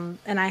 And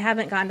I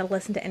haven't gotten to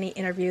listen to any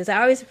interviews.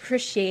 I always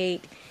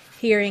appreciate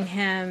hearing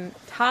him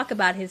talk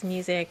about his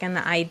music and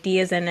the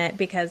ideas in it,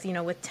 because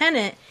with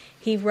Tenet,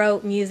 he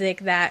wrote music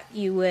that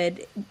you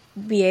would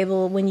be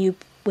able, when you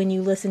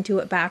listen to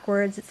it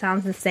backwards, it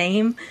sounds the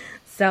same.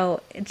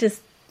 So is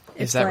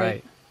that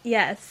right?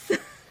 Yes.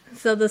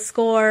 So the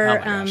score, oh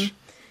my gosh.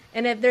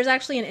 And there's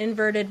actually an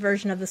inverted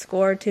version of the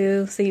score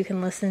too, so you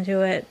can listen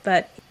to it.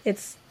 But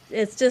it's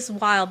just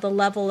wild, the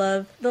level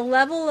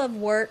of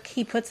work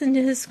he puts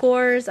into his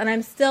scores, and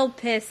I'm still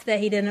pissed that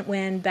he didn't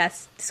win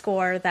Best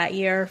Score that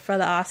year for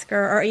the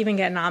Oscar or even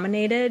get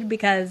nominated,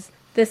 because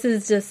this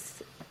is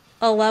just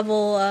a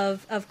level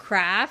of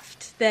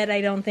craft that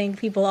I don't think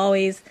people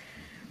always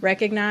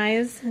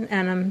recognize,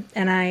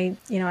 and I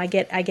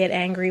get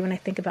angry when I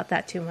think about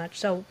that too much.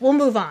 So we'll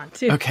move on.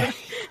 Okay.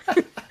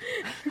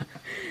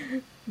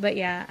 But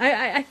yeah,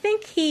 I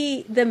think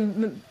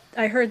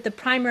I heard the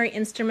primary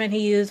instrument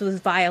he used was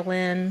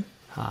violin.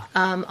 Huh.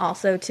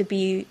 Also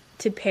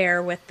to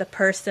pair with the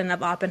person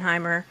of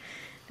Oppenheimer,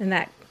 and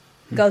that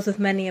goes with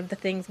many of the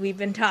things we've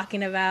been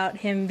talking about,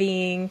 him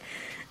being,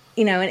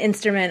 an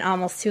instrument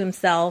almost to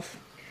himself.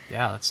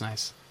 Yeah, that's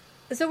nice.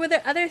 So were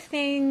there other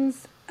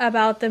things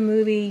about the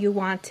movie you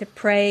want to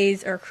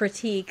praise or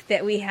critique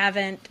that we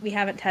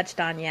haven't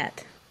touched on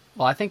yet?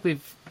 Well, I think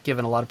we've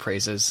given a lot of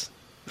praises,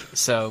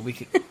 so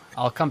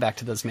I'll come back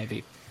to those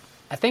maybe.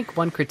 I think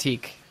one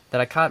critique that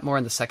I caught more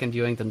in the second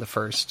viewing than the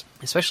first,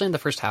 especially in the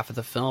first half of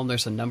the film,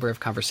 there's a number of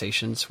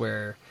conversations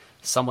where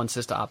someone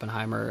says to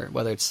Oppenheimer,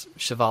 whether it's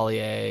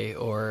Chevalier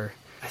or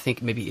I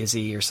think maybe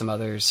Izzy or some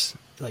others,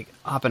 like,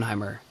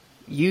 Oppenheimer,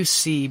 you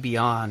see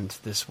beyond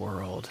this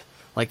world.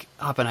 Like,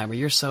 Oppenheimer,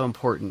 you're so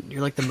important.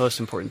 You're like the most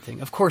important thing.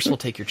 Of course we'll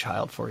take your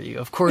child for you.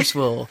 Of course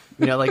we'll,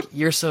 like,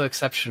 you're so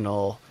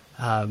exceptional.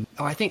 I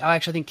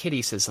actually think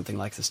Kitty says something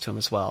like this to him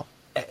as well.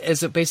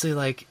 Is it basically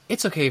like,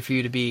 it's okay for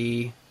you to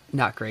be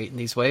not great in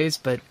these ways,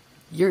 but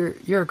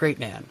you're a great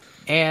man.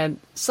 And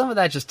some of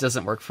that just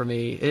doesn't work for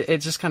me. It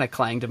just kind of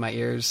clanged in my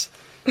ears.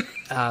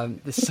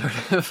 This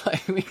sort of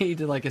like, we need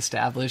to like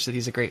establish that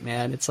he's a great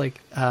man. It's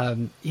like,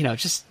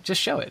 just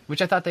show it,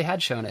 which I thought they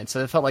had shown it.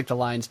 So it felt like the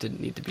lines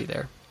didn't need to be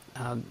there.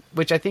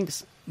 Which I think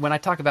when I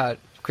talk about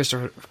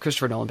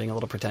Christopher Nolan being a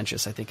little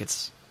pretentious, I think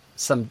it's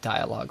some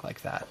dialogue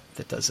like that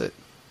does it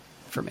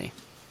for me.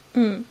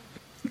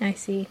 I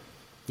see.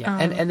 Yeah.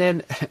 And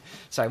then,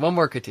 sorry, one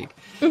more critique.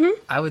 Mm-hmm.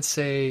 I would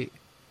say,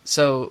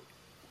 so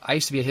I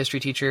used to be a history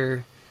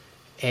teacher,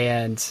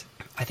 and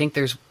I think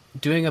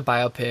doing a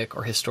biopic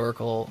or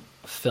historical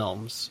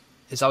films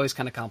is always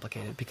kind of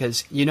complicated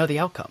because you know the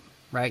outcome,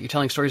 right? You're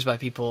telling stories about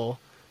people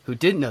who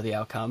didn't know the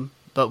outcome,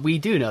 but we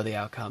do know the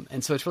outcome.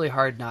 And so it's really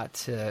hard not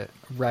to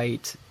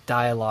write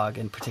dialogue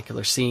in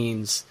particular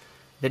scenes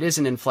that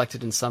isn't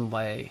inflected in some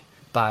way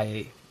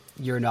by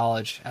your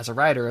knowledge as a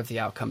writer of the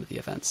outcome of the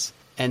events.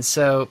 And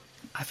so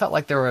I felt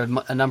like there were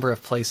a number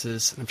of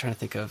places, and I'm trying to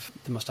think of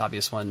the most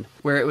obvious one,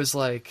 where it was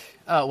like,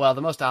 oh, well,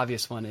 the most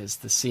obvious one is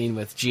the scene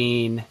with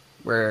Jean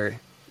where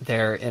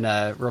they're in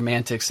a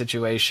romantic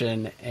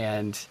situation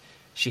and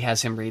she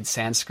has him read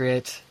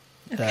Sanskrit,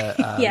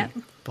 Yeah.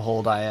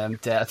 Behold, I am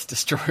death,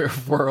 destroyer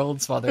of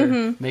worlds, while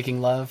they're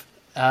making love,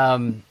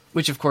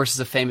 which, of course, is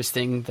a famous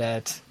thing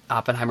that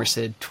Oppenheimer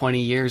said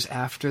 20 years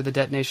after the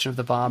detonation of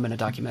the bomb in a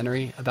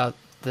documentary about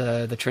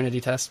the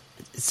Trinity test.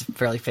 It's a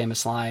fairly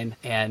famous line,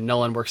 and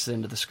Nolan works it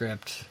into the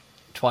script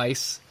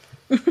twice.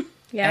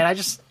 Yeah. And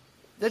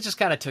that just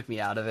kind of took me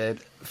out of it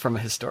from a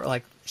historical,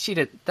 like,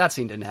 that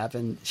scene didn't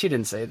happen. She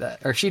didn't say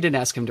that, or she didn't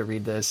ask him to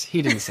read this.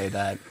 He didn't say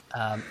that.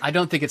 I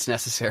don't think it's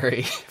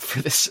necessary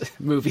for this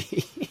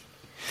movie.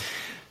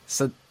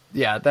 So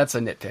yeah, that's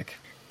a nitpick.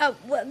 Oh,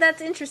 well, that's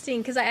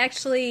interesting because I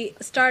actually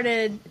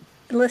started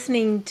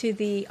listening to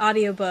the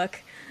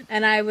audiobook,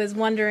 and I was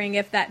wondering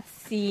if that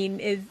scene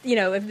is,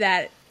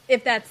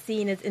 if that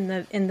scene is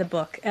in the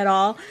book at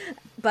all.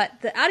 But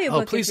the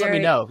audiobook. Oh, please let me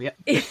know. Yeah.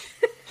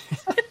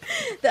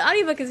 The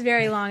audiobook is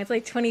very long. It's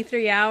like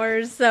 23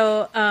 hours,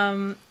 so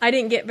I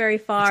didn't get very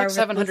far. It's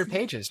like 700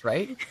 pages,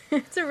 right?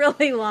 It's a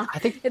really long.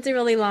 It's a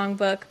really long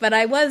book, but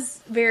I was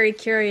very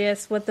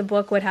curious what the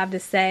book would have to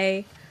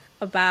say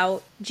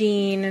about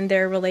Jean and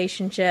their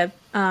relationship.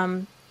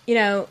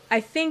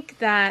 I think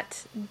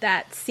that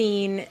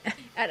scene,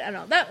 I don't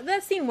know,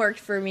 that scene worked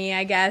for me,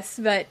 I guess,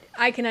 but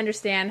I can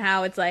understand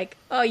how it's like,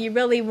 oh, you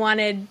really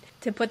wanted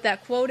to put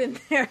that quote in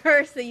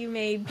there, so you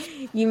made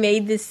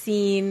this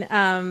scene.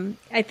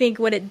 I think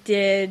what it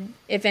did,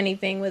 if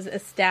anything, was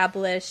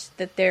establish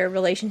that their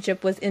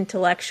relationship was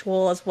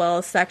intellectual as well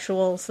as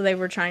sexual, so they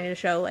were trying to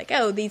show, like,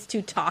 oh, these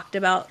two talked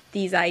about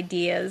these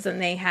ideas,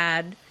 and they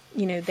had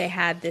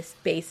this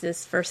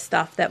basis for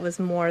stuff that was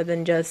more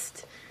than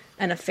just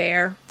an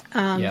affair.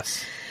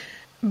 Yes.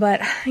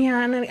 But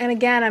yeah, and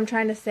again, I'm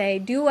trying to say,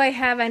 do I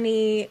have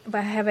any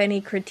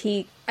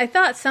critique? I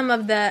thought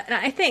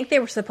I think they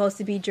were supposed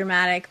to be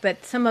dramatic,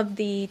 but some of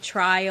the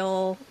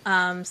trial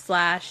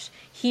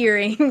 /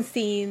 hearing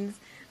scenes,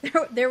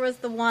 there was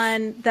the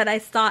one that I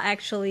saw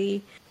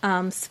actually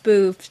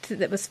spoofed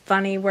that was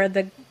funny, where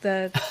the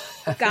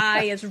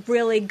guy is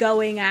really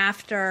going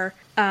after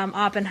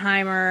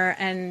Oppenheimer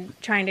and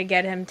trying to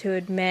get him to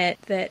admit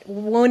that,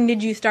 when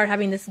did you start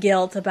having this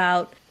guilt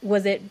about,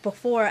 was it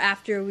before or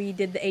after we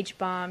did the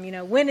H-bomb?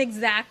 When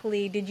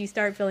exactly did you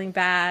start feeling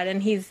bad?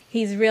 And he's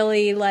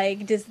really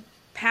like just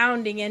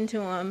pounding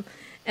into him.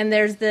 And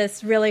there's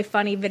this really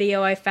funny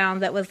video I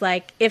found that was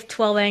like, if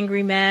 12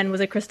 Angry Men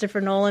was a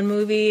Christopher Nolan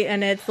movie,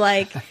 and it's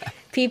like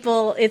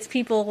people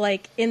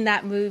like in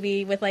that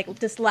movie with like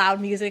just loud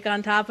music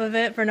on top of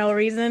it for no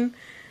reason.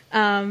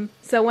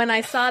 So when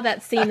I saw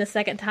that scene the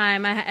second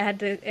time, I had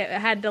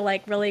to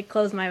like really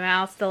close my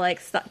mouth to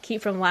like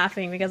keep from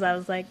laughing, because I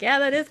was like, yeah,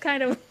 that is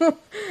kind of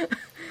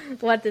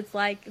what it's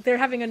like. They're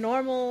having a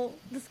normal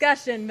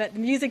discussion, but the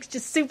music's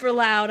just super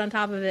loud on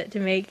top of it to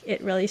make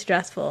it really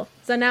stressful.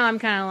 So now I'm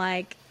kind of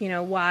like,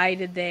 why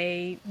did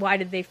they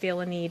feel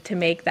a need to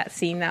make that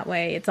scene that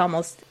way? It's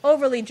almost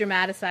overly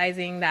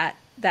dramatizing that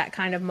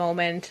kind of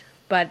moment,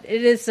 but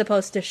it is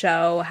supposed to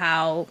show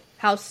how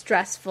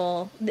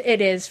stressful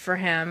it is for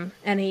him.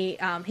 And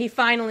he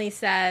finally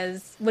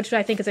says, which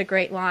I think is a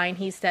great line,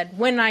 he said,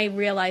 "When I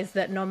realized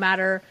that no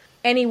matter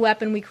any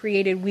weapon we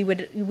created, we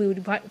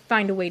would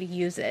find a way to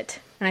use it."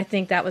 And I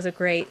think that was a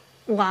great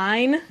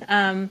line.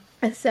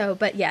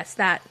 But yes,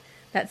 that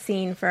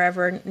scene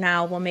forever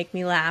now will make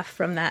me laugh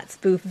from that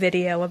spoof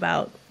video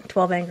about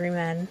 12 Angry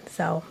Men.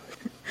 So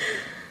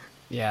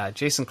yeah,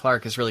 Jason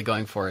Clarke is really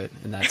going for it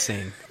in that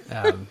scene.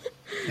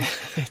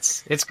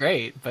 It's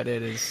great, but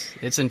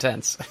it's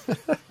intense.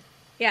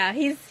 Yeah,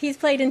 he's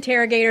played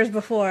interrogators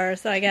before,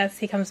 so I guess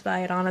he comes by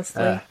it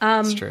honestly.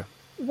 That's true.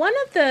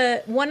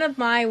 One of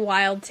my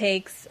wild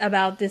takes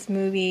about this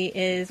movie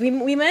is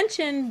we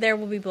mentioned There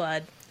Will Be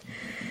Blood.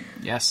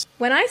 Yes.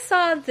 When I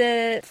saw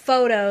the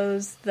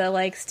photos,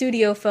 the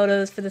studio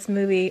photos for this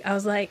movie, I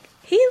was like,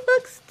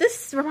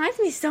 this reminds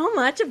me so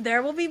much of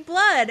There Will Be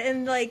Blood,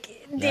 and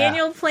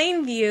Daniel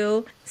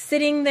Plainview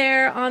sitting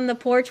there on the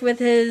porch with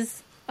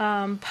his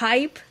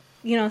pipe,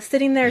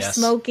 sitting there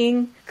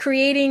smoking,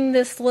 creating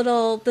this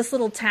little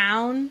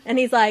town, and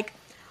he's like,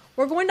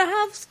 "We're going to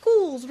have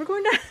schools. We're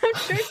going to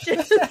have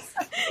churches."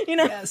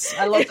 Yes,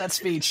 I love that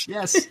speech.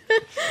 Yes,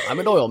 I'm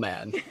an oil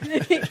man.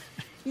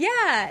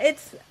 Yeah,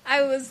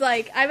 I was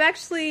like, I'm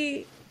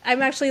actually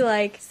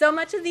like, so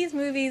much of these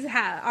movies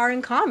are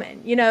in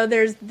common.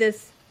 There's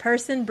this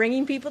person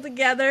bringing people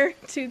together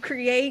to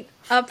create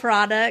a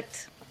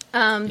product.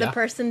 The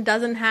person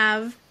doesn't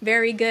have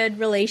very good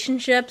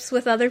relationships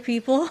with other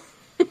people.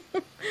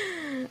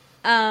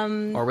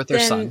 Or with their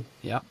son.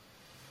 Yeah.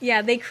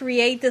 Yeah, they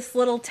create this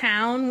little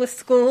town with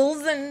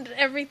schools and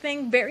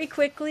everything very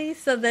quickly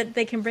so that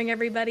they can bring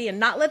everybody and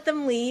not let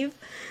them leave.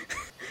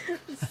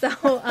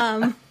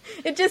 So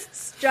it just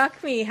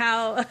struck me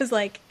how I was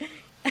like,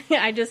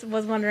 I just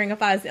was wondering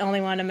if I was the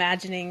only one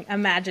imagining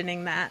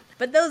that.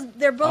 But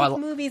they're both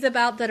movies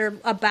that are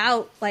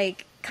about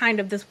kind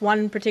of this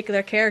one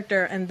particular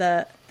character and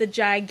the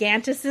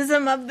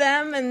giganticism of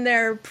them and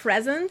their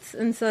presence,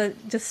 and so it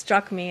just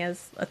struck me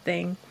as a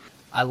thing.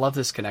 I love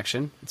this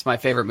connection. It's my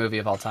favorite movie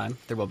of all time,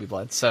 There Will Be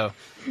Blood. So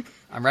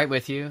I'm right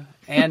with you.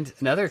 And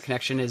another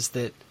connection is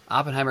that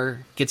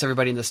Oppenheimer gets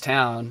everybody in this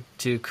town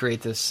to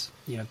create this,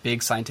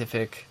 big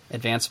scientific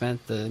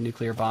advancement, the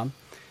nuclear bomb.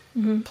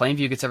 Mm-hmm.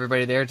 Plainview gets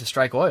everybody there to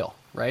strike oil,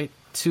 right?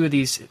 Two of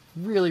these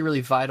really,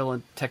 really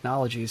vital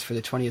technologies for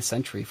the 20th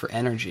century for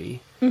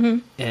energy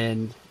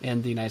in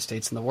the United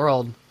States and the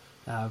world,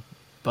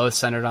 both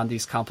centered on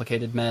these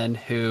complicated men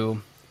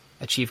who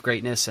achieve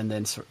greatness and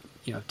then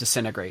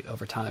disintegrate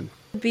over time.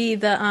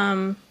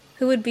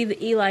 Who would be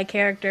the Eli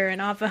character in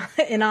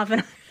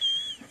Oppenheimer?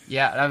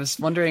 Yeah, I was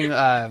wondering,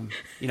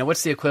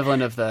 what's the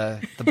equivalent of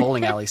the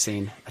bowling alley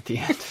scene at the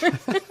end?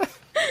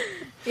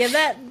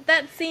 Yeah,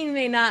 that scene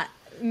may not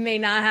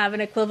have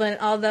an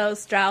equivalent, although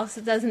Strauss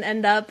doesn't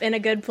end up in a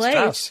good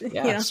place. Strauss,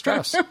 yeah,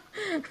 Strauss.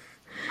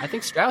 I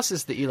think Strauss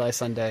is the Eli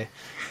Sunday.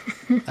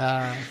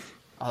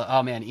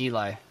 Oh man,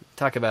 Eli.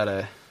 Talk about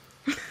a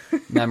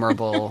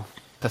memorable,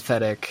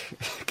 pathetic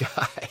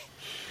guy.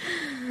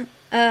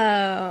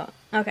 Oh,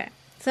 okay.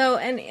 So,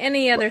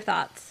 any other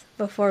thoughts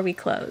before we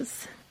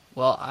close?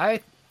 Well,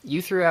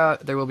 you threw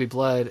out There Will Be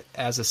Blood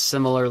as a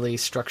similarly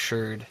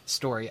structured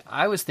story.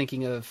 I was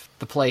thinking of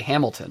the play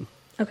Hamilton.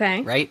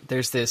 Okay. Right?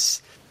 There's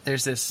this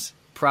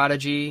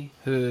prodigy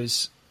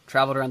who's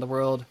traveled around the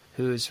world,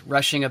 who's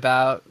rushing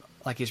about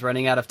like he's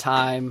running out of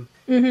time.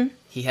 Mm-hmm.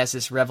 He has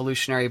this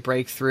revolutionary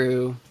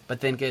breakthrough, but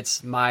then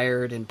gets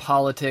mired in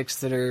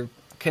politics that are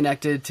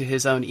connected to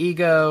his own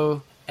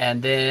ego,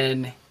 and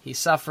then he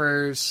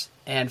suffers,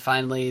 and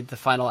finally the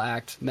final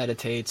act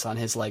meditates on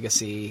his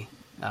legacy.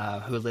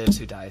 Who lives,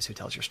 who dies, who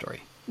tells your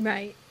story.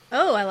 Right.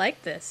 Oh, I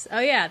like this. Oh,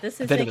 yeah,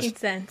 this is making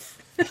sense.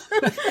 This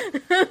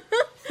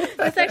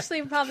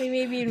actually probably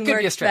maybe even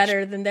works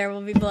better than There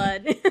Will Be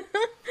Blood.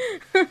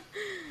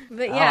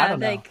 But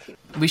yeah,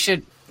 we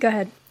should... Go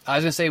ahead. I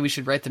was going to say we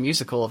should write the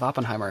musical of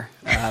Oppenheimer.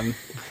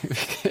 We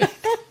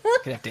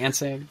could have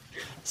dancing,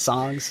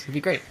 songs. It'd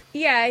be great.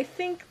 Yeah, I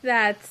think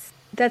that's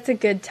a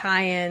good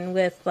tie-in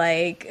with,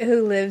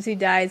 who lives, who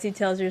dies, who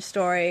tells your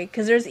story.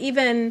 Because there's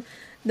even...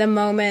 the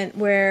moment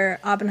where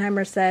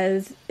Oppenheimer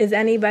says, "Is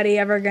anybody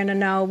ever going to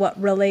know what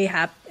really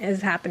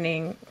is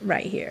happening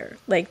right here?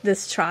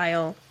 This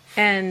trial."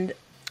 And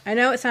I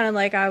know it sounded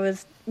like I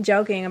was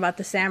joking about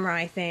the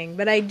samurai thing,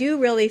 but I do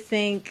really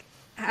think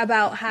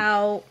about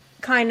how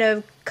kind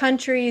of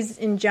countries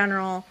in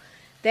general,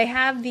 they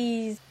have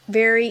these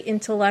very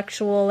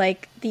intellectual,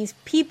 these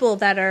people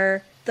that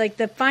are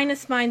the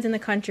finest minds in the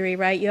country,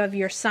 right? You have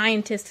your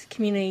scientist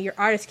community, your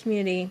artist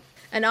community.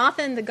 And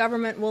often the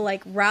government will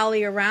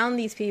rally around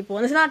these people,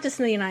 and it's not just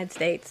in the United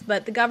States,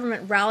 but the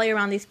government rally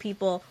around these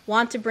people,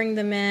 want to bring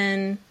them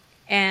in,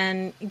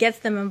 and gets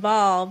them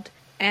involved.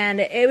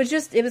 And it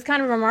was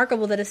kind of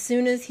remarkable that as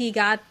soon as he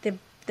got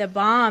the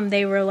bomb,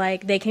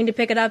 they came to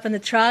pick it up in the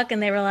truck,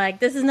 and they were like,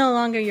 "This is no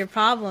longer your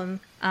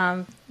problem.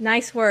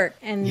 Nice work."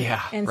 And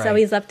so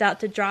he's left out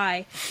to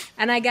dry.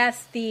 And I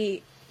guess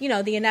the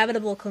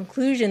inevitable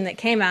conclusion that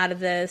came out of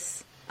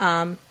this,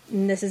 and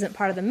this isn't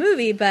part of the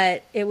movie,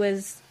 but it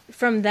was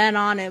from then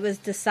on, it was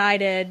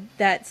decided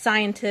that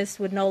scientists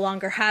would no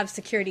longer have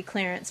security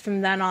clearance.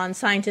 From then on,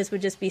 scientists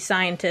would just be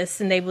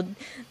scientists, and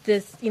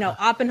this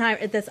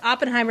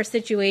Oppenheimer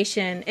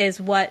situation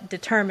is what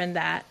determined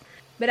that.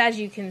 But as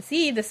you can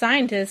see, the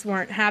scientists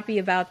weren't happy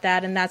about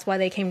that, and that's why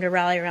they came to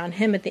rally around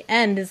him at the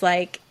end, is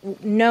like,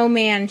 no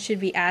man should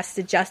be asked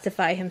to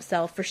justify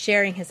himself for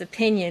sharing his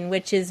opinion,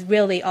 which is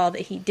really all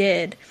that he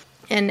did.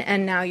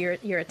 And now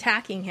you're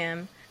attacking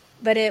him.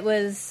 But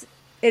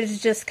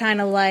it's just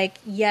kind of like,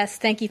 yes,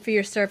 thank you for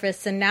your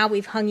service, and now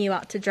we've hung you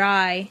out to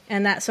dry,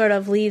 and that sort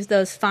of leaves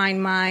those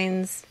fine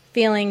minds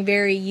feeling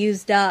very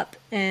used up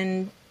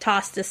and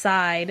tossed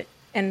aside.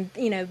 And,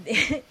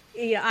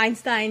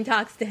 Einstein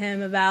talks to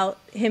him about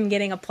him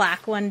getting a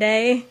plaque one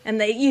day,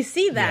 and you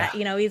see that,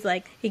 he's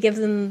like, they give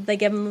him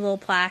a little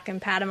plaque and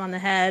pat him on the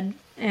head,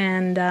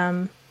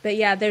 and, but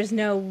yeah, there's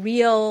no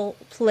real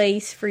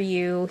place for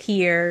you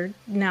here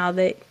now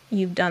that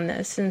you've done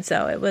this. And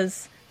so it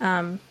was,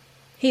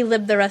 he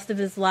lived the rest of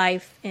his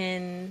life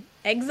in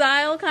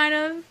exile, kind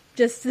of,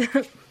 just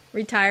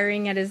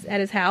retiring at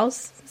his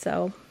house.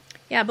 So,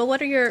 yeah, but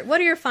what are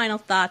your final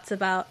thoughts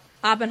about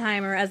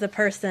Oppenheimer as a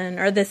person,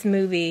 or this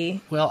movie?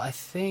 Well, I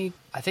think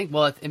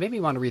it made me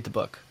want to read the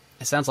book.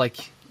 It sounds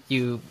like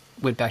you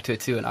went back to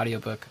it too, an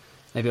audiobook,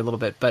 maybe a little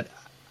bit, but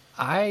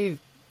I'm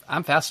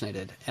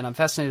fascinated, and I'm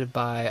fascinated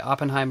by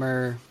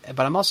Oppenheimer,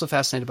 but I'm also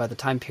fascinated by the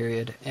time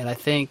period, and I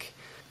think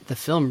the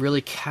film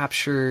really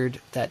captured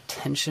that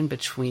tension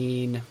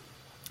between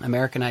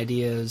American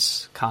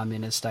ideas,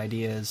 communist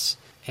ideas,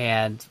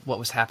 and what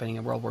was happening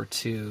in World War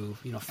II,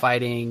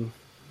 fighting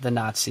the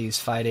Nazis,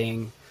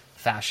 fighting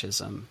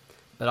fascism,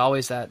 but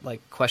always that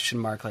question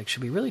mark,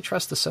 should we really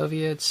trust the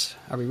Soviets?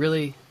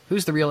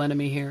 Who's the real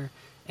enemy here?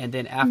 And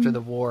then after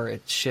the war,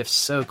 it shifts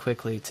so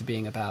quickly to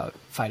being about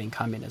fighting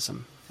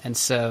communism. And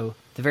so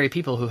the very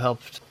people who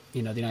helped, the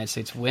United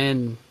States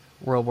win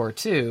World War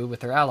II with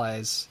their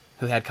allies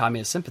who had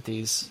communist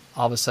sympathies,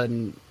 all of a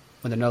sudden,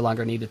 when they're no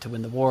longer needed to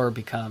win the war,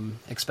 become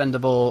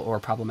expendable or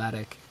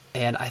problematic.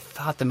 And I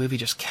thought the movie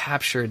just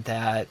captured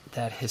that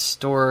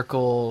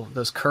historical,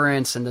 those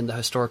currents, and then the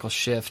historical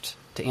shift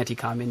to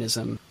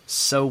anti-communism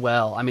so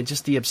well. I mean,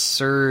 just the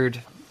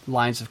absurd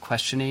lines of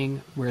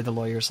questioning where the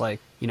lawyer's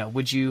like,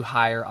 would you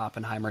hire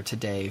Oppenheimer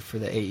today for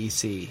the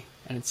AEC?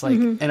 And it's like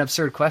an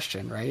absurd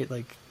question, right?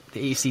 Like,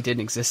 the AEC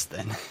didn't exist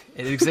then.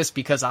 It exists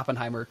because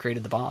Oppenheimer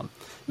created the bomb,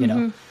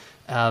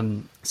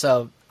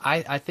 So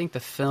I think the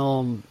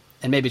film,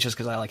 and maybe it's just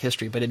because I like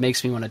history, but it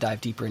makes me want to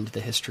dive deeper into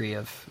the history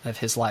of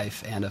his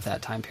life and of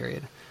that time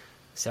period.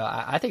 So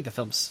I think the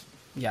film's,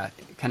 kind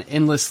of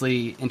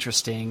endlessly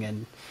interesting,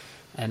 and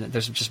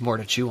there's just more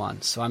to chew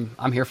on. So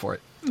I'm here for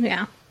it.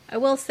 Yeah. I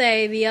will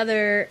say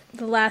the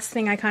last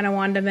thing I kind of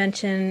wanted to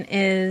mention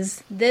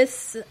is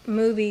this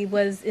movie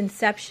was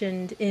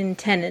inceptioned in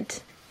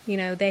Tenet.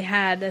 They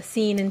had a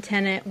scene in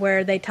Tenet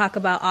where they talk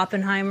about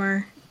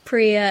Oppenheimer.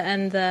 Priya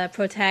and the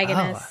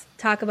protagonist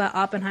talk about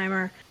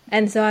Oppenheimer.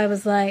 And so I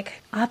was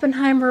like,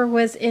 Oppenheimer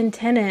was in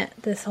Tenet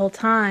this whole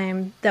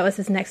time. That was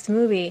his next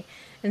movie.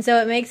 And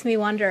so it makes me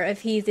wonder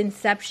if he's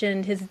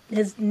inceptioned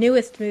his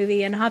newest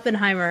movie in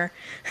Oppenheimer.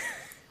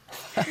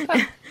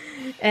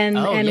 and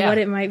what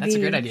it might be. That's a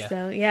great idea.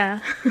 So,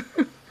 yeah.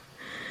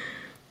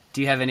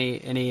 Do you have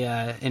any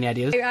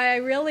ideas? I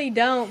really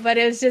don't, but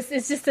it's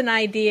just an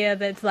idea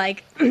that's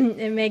like,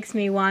 it makes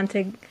me want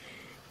to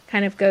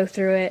kind of go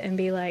through it and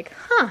be like,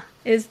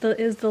 is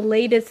the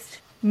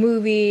latest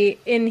movie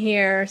in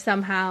here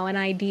somehow an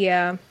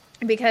idea?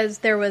 Because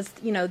there was,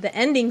 the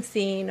ending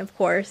scene, of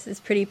course, is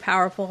pretty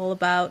powerful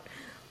about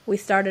we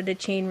started a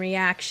chain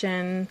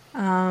reaction,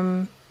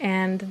 and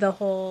the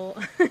whole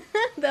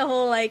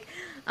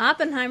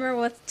Oppenheimer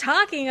was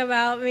talking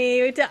about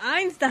me to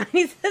Einstein.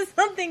 He says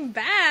something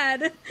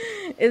bad.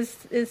 Is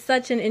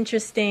such an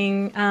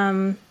interesting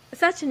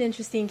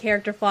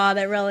character flaw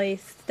that really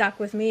stuck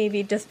with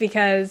me, just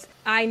because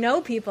I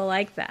know people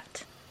like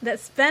that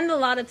spend a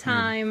lot of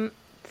time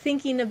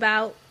thinking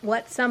about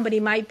what somebody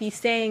might be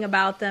saying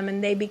about them,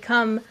 and they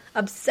become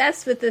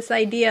obsessed with this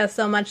idea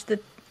so much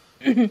that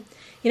it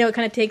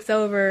kind of takes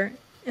over.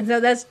 And so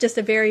that's just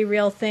a very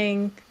real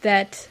thing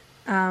that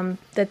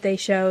they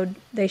showed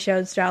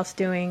Strauss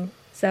doing.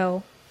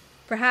 So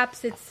perhaps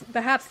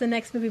the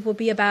next movie will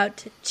be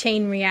about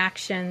chain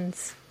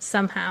reactions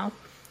somehow.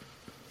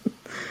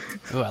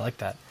 Oh, I like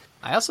that.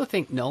 I also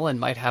think Nolan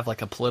might have a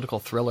political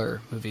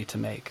thriller movie to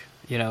make.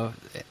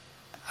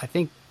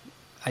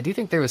 I do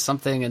think there was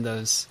something in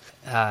those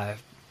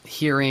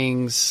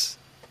hearings,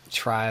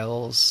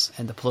 trials,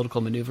 and the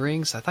political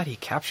maneuverings. I thought he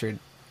captured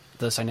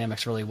those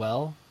dynamics really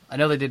well. I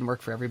know they didn't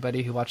work for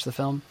everybody who watched the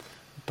film,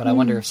 but I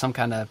wonder if some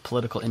kind of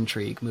political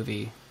intrigue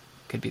movie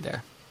could be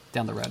there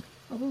down the road.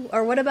 Ooh,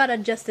 or what about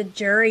just a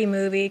jury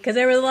movie? Because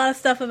there was a lot of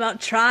stuff about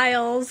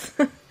trials.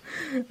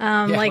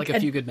 Like A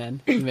Few Good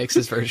Men. He makes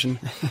his version.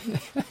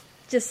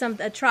 Just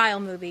a trial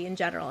movie in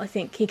general. I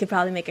think he could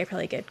probably make a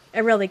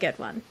really good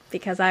one,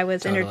 because I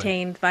was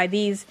entertained by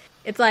these.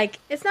 It's like,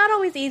 it's not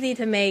always easy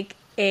to make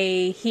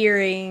a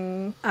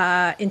hearing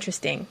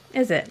interesting,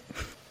 is it?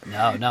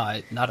 No,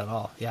 not at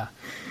all. Yeah.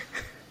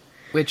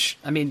 Which,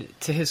 I mean,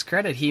 to his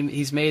credit,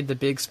 he's made the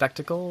big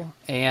spectacle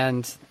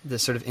and the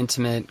sort of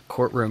intimate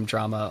courtroom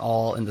drama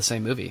all in the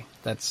same movie.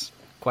 That's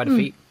quite a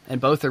feat. And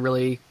both are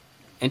really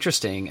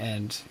interesting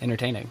and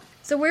entertaining.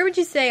 So where would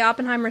you say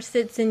Oppenheimer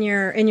sits in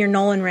your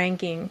Nolan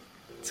ranking?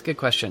 It's a good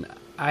question.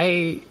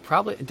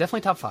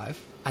 Definitely top 5.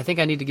 I think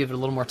I need to give it a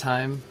little more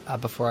time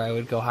before I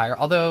would go higher.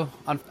 Although,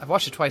 I've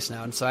watched it twice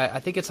now, and so I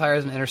think it's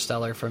higher than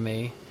Interstellar for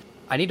me.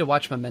 I need to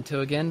watch Memento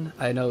again.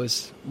 I know it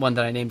was one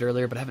that I named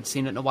earlier, but I haven't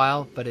seen it in a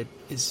while. But it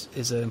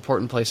is an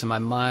important place in my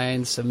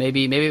mind, so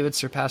maybe it would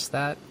surpass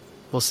that.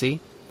 We'll see.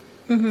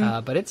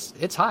 Mm-hmm. But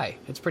it's high.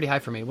 It's pretty high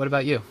for me. What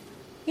about you?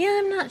 Yeah,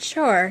 I'm not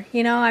sure.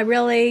 I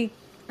really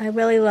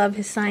love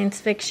his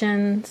science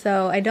fiction,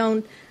 so I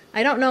don't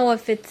know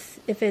if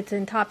it's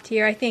in top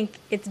tier. I think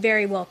it's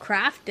very well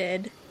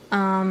crafted.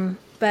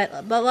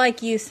 But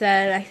like you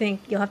said, I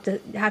think you'll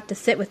have to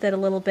sit with it a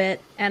little bit.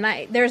 And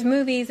there's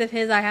movies of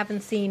his I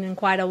haven't seen in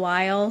quite a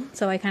while,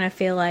 so I kind of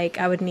feel like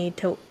I would need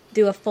to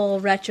do a full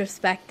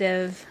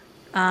retrospective,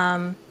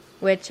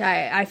 which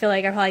I feel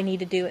like I probably need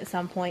to do at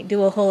some point.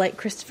 Do a whole like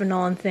Christopher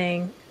Nolan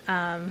thing.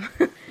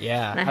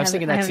 Yeah, I was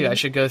thinking that too. I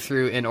should go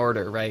through in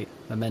order, right?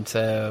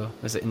 Memento,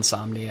 was it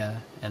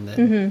Insomnia, and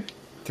then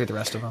through the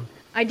rest of them.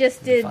 I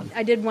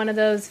did one of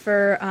those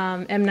for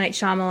M. Night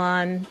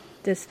Shyamalan.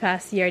 This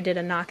past year, I did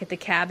a knock at the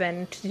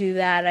cabin. To do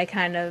that, I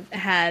kind of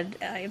had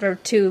there were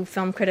 2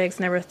 film critics,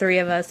 and there were 3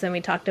 of us, and we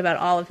talked about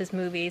all of his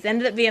movies.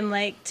 Ended up being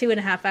like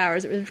 2.5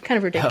 hours. It was kind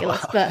of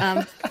ridiculous,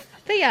 but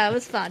yeah, it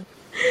was fun.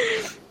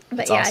 But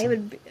That's yeah, awesome. it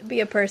would be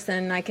a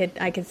person I could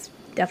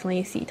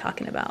definitely see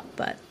talking about.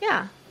 But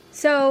yeah,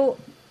 so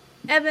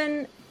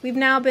Evan, we've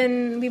now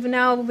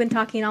been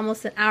talking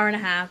almost an hour and a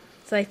half.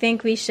 So I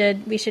think we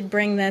should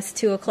bring this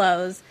to a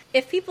close.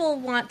 If people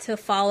want to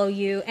follow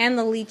you and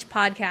the Leech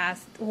Podcast,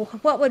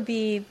 what would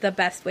be the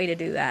best way to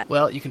do that?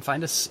 Well, you can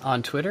find us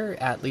on Twitter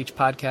at Leech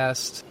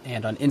Podcast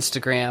and on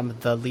Instagram,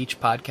 The Leech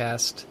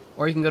Podcast.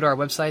 Or you can go to our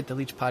website,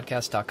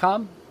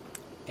 theleechpodcast.com.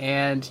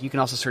 And you can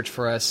also search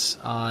for us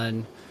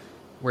on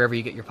wherever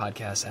you get your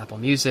podcasts, Apple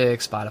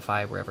Music,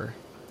 Spotify, wherever.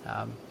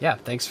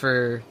 Thanks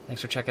for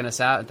checking us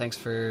out, and thanks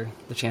for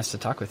the chance to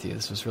talk with you.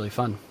 This was really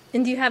fun.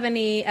 And do you have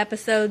any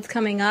episodes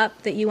coming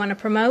up that you want to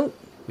promote?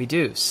 We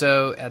do.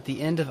 So at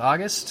the end of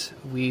August,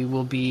 we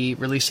will be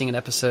releasing an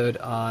episode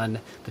on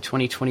the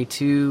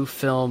 2022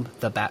 film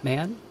The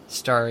Batman,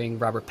 starring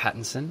Robert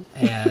Pattinson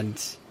and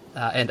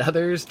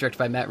others, directed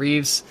by Matt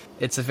Reeves.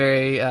 It's a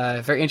very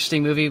very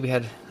interesting movie. We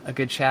had a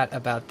good chat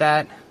about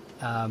that.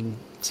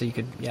 So you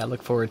could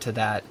look forward to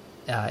that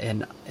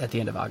at the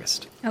end of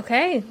August.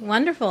 Okay,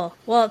 wonderful.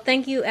 Well,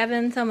 thank you,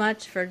 Evan, so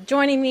much for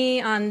joining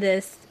me on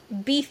this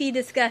beefy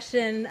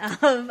discussion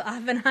of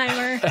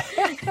Oppenheimer.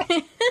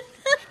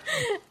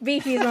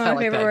 Beefy is one of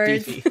my favorite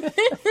words.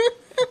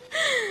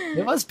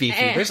 It was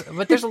beefy.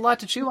 But there's a lot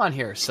to chew on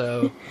here,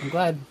 so I'm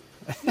glad.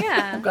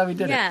 Yeah, I'm glad we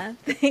did it. Yeah,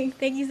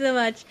 thank you so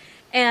much.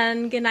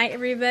 And good night,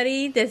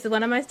 everybody. This is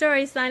One of My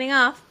Stories signing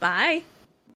off. Bye.